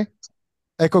 I'm sorry?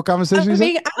 Echo conversation? I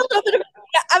don't know if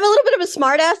I'm a little bit of a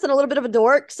smartass and a little bit of a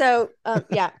dork. So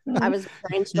yeah, I was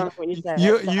brainstorming when you said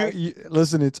you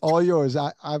listen, it's all yours.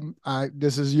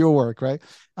 This is your work, right?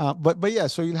 But yeah,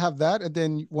 so you'll have that, and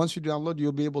then once you download,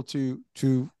 you'll be able to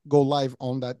go live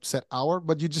on that set hour.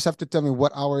 But you just have to tell me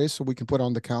what hour is so we can put it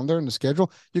on the calendar and the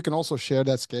schedule. You can also share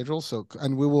that schedule, so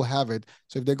and we will have it.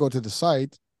 So if they go to the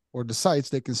site or the sites,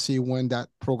 they can see when that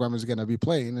program is going to be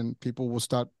playing, and people will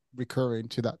start recurring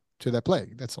to that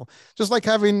play. That's all. Just like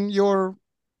having your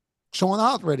show on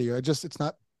iHeart Radio. It's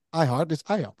not iHeart, it's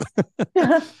iHeart.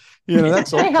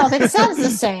 That's all. iHeart, it sounds the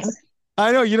same.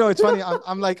 I know, it's funny.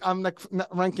 I'm like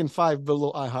ranking 5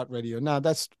 below iHeart Radio. Now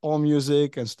that's all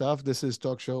music and stuff. This is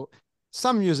talk show.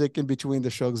 Some music in between the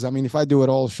shows. I mean, if I do it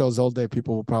all shows all day,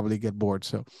 people will probably get bored.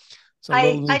 So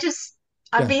I just,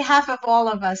 on behalf of all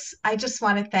of us, I just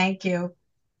want to thank you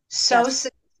so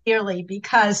sincerely,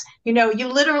 because you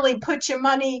literally put your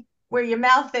money where your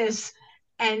mouth is,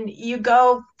 and you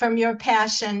go from your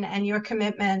passion and your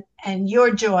commitment and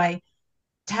your joy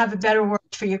to have a better world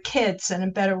for your kids and a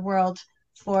better world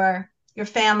for your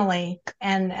family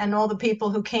and all the people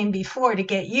who came before to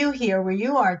get you here where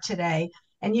you are today.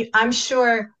 And I'm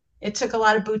sure it took a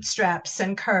lot of bootstraps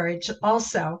and courage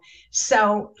also.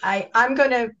 So I'm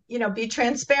going to, be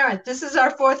transparent. This is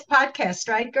our 4th podcast,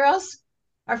 right, girls?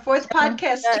 Our 4th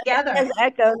podcast together. As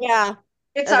Echo, yeah.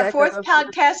 It's our 4th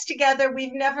podcast together.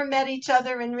 We've never met each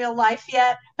other in real life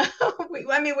yet.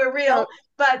 We're real,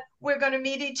 but we're going to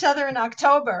meet each other in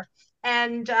October.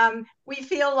 And we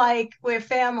feel like we're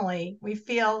family. We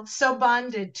feel so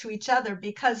bonded to each other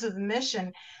because of the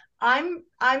mission. I'm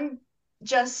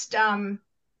just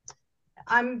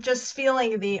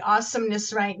feeling the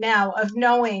awesomeness right now of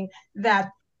knowing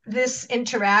that this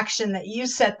interaction that you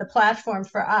set the platform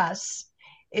for us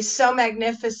is so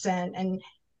magnificent, and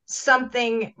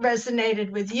something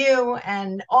resonated with you,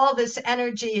 and all this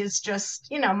energy is just,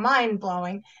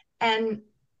 mind-blowing. And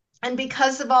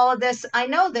because of all of this, I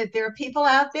know that there are people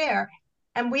out there,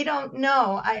 and we don't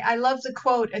know. I love the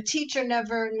quote, a teacher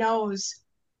never knows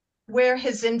where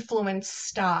his influence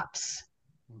stops.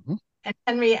 Mm-hmm. And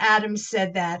Henry Adams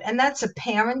said that. And that's a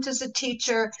parent as a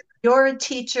teacher. You're a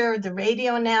teacher, the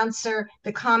radio announcer,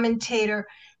 the commentator.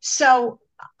 So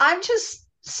I'm just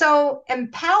so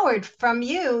empowered from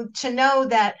you to know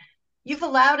that you've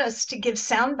allowed us to give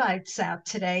sound bites out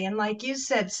today. And like you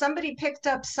said, somebody picked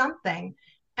up something,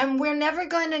 and we're never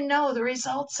going to know the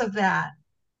results of that.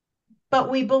 But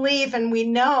we believe and we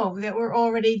know that we're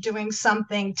already doing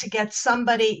something to get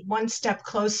somebody one step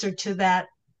closer to that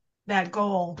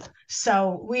goal.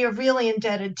 So we are really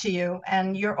indebted to you,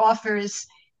 and your offer is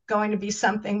going to be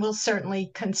something we'll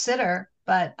certainly consider.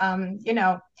 But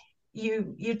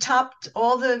you topped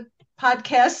all the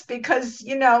podcasts because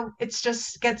it's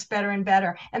just gets better and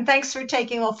better. And thanks for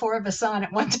taking all 4 of us on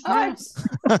at one time.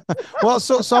 Well,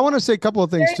 so I want to say a couple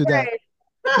of things to that.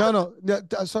 No,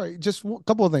 sorry, just a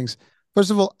couple of things.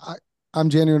 First of all, I'm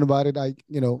genuine about it.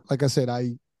 Like I said,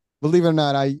 I believe it or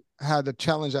not, I had a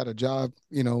challenge at a job,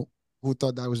 who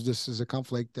thought that was just as a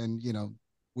conflict, and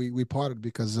we parted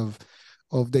because of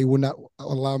they would not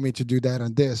allow me to do that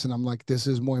and this, and I'm like, this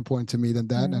is more important to me than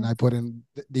that. Mm-hmm. And I put in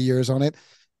the years on it,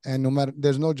 and no matter,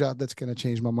 there's no job that's going to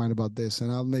change my mind about this, and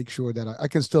I'll make sure that I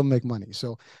can still make money.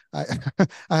 So I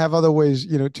I have other ways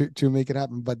to make it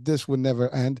happen, but this would never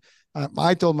end.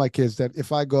 I told my kids that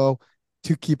if I go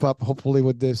to keep up hopefully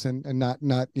with this and not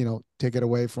take it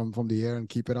away from the air and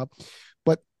keep it up,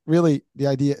 but really the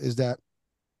idea is that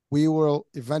we will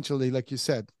eventually, like you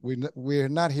said, we're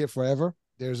not here forever.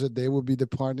 There's a day we'll be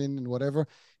departing and whatever,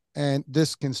 and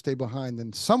this can stay behind.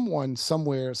 And someone,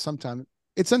 somewhere, sometime,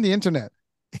 it's on the internet,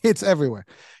 it's everywhere,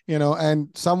 and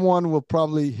someone will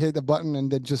probably hit a button and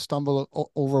then just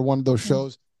stumble over one of those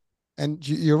shows. And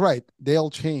you're right, they'll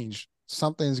change.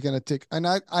 Something's going to tick. And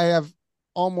I have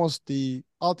almost the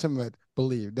ultimate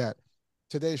belief that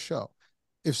today's show,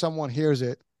 if someone hears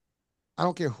it, I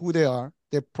don't care who they are,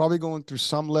 they're probably going through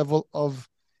some level of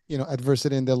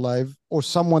adversity in their life, or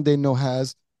someone they know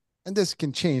has, and this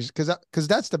can change, because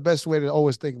that's the best way to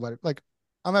always think about it. Like,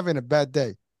 I'm having a bad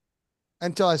day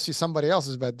until I see somebody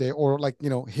else's bad day, or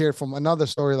hear from another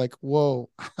story like, whoa,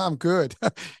 I'm good.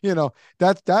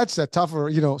 That's a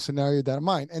tougher scenario than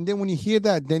mine. And then when you hear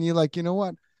that, then you're like, you know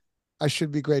what, I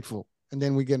should be grateful. And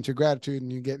then we get into gratitude,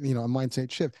 and you get a mindset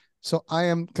shift. So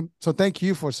so thank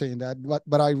you for saying that.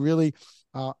 But I really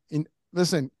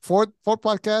listen, fourth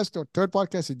podcast or third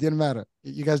podcast, it didn't matter.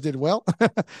 You guys did well.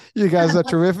 You guys are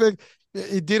terrific.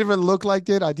 It didn't even look like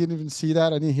it. I didn't even see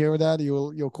that. I didn't hear that.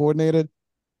 You're coordinated.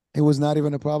 It was not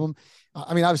even a problem.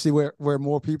 I mean, obviously we're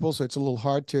more people, so it's a little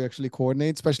hard to actually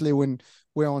coordinate, especially when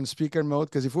we're on speaker mode.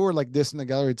 Because if we were like this in the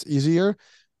gallery, it's easier.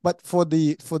 but for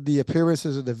the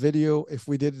appearances of the video, if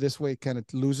we did it this way, it kind of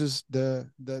loses the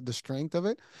strength of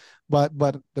it. But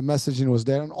the messaging was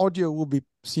there, and audio will be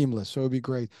seamless, so it'll be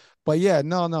great. But yeah,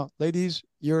 no, ladies,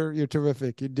 you're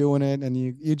terrific. You're doing it, and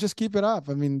you just keep it up.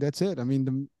 I mean, that's it. I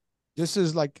mean, this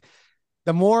is like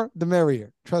the more the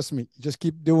merrier. Trust me. Just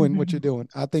keep doing what you're doing.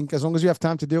 I think as long as you have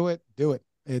time to do it, do it.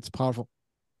 It's powerful.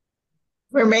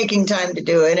 We're making time to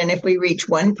do it, and if we reach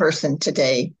one person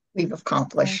today, we've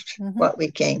accomplished what we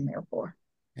came here for.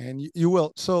 And you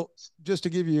will. So just to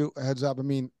give you a heads up, I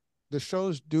mean, the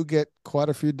shows do get quite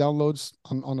a few downloads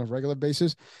on a regular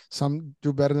basis. Some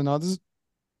do better than others.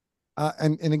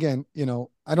 And again,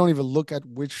 I don't even look at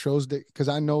which shows because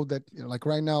I know that, like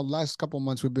right now, last couple of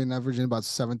months, we've been averaging about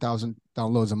 7,000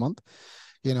 downloads a month,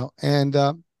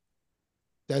 and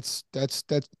that's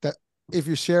that. If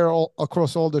you share all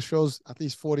across all the shows, at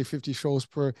least 40, 50 shows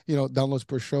per, downloads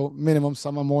per show, minimum.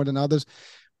 Some are more than others.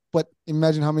 But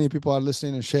imagine how many people are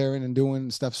listening and sharing and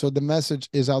doing stuff. So the message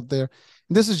is out there.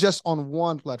 And this is just on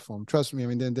one platform. Trust me. I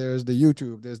mean, then there's the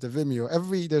YouTube, there's the Vimeo,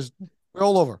 we're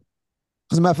all over.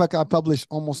 As a matter of fact, I publish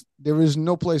there is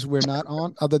no place we're not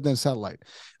on other than satellite.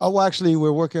 Oh, well, actually,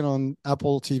 we're working on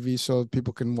Apple TV so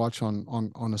people can watch on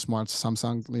a smart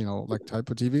Samsung, like type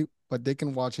of TV, but they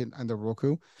can watch it on the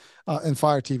Roku and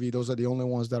Fire TV. Those are the only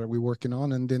ones that we're working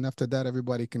on. And then after that,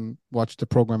 everybody can watch the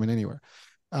programming anywhere.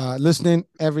 Listening,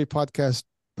 every podcast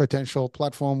potential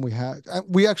platform we have.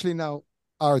 We actually now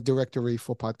are a directory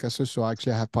for podcasters. So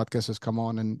actually I have podcasters come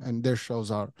on and their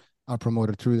shows are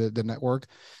promoted through the network.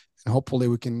 And hopefully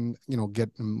we can,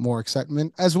 get more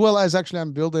excitement, as well as actually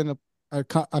I'm building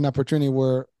an opportunity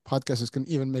where podcasters can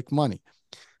even make money.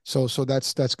 So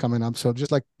that's coming up. So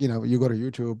just like, you go to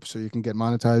YouTube so you can get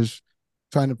monetized,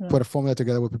 trying to put a formula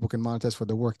together where people can monetize for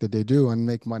the work that they do and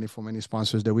make money from any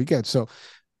sponsors that we get. So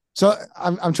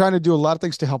I'm trying to do a lot of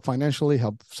things to help financially,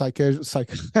 help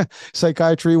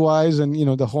psychiatry wise, and,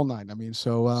 the whole nine. I mean,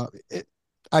 so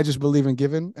I just believe in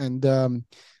giving, and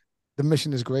the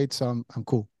mission is great. So I'm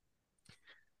cool.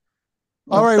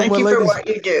 All right. Thank you for what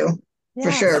you do,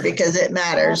 for sure, because it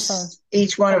matters. Awesome.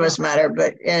 Each one of us matter,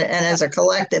 but and as a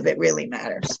collective, it really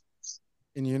matters.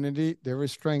 In unity, there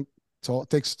is strength. So it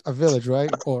takes a village, right?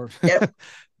 Or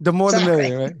the more the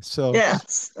merrier, right? So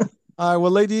yes. All right.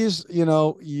 Well, ladies,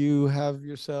 you have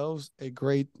yourselves a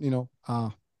great,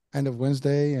 end of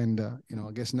Wednesday, and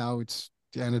I guess now it's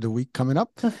the end of the week coming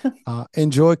up.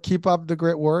 Enjoy, keep up the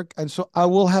great work, and so I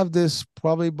will have this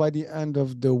probably by the end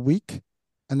of the week.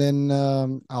 And then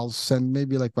I'll send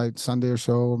maybe like by Sunday or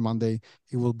so, or Monday,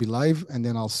 it will be live. And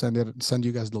then I'll send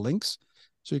you guys the links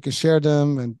so you can share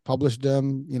them and publish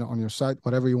them, on your site,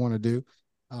 whatever you want to do.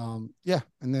 And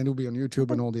then it'll be on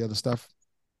YouTube and all the other stuff.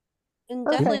 And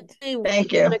definitely,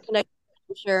 thank you. Want to connect,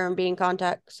 share, and be in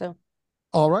contact. So,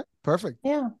 all right, perfect.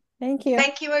 Yeah, thank you.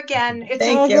 Thank you again. It's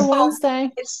a beautiful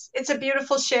Wednesday. It's a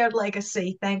beautiful shared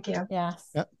legacy. Thank you. Yes.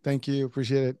 Yeah, thank you.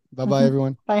 Appreciate it. Bye,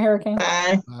 everyone. Bye, Hurricane.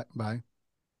 Bye. Bye.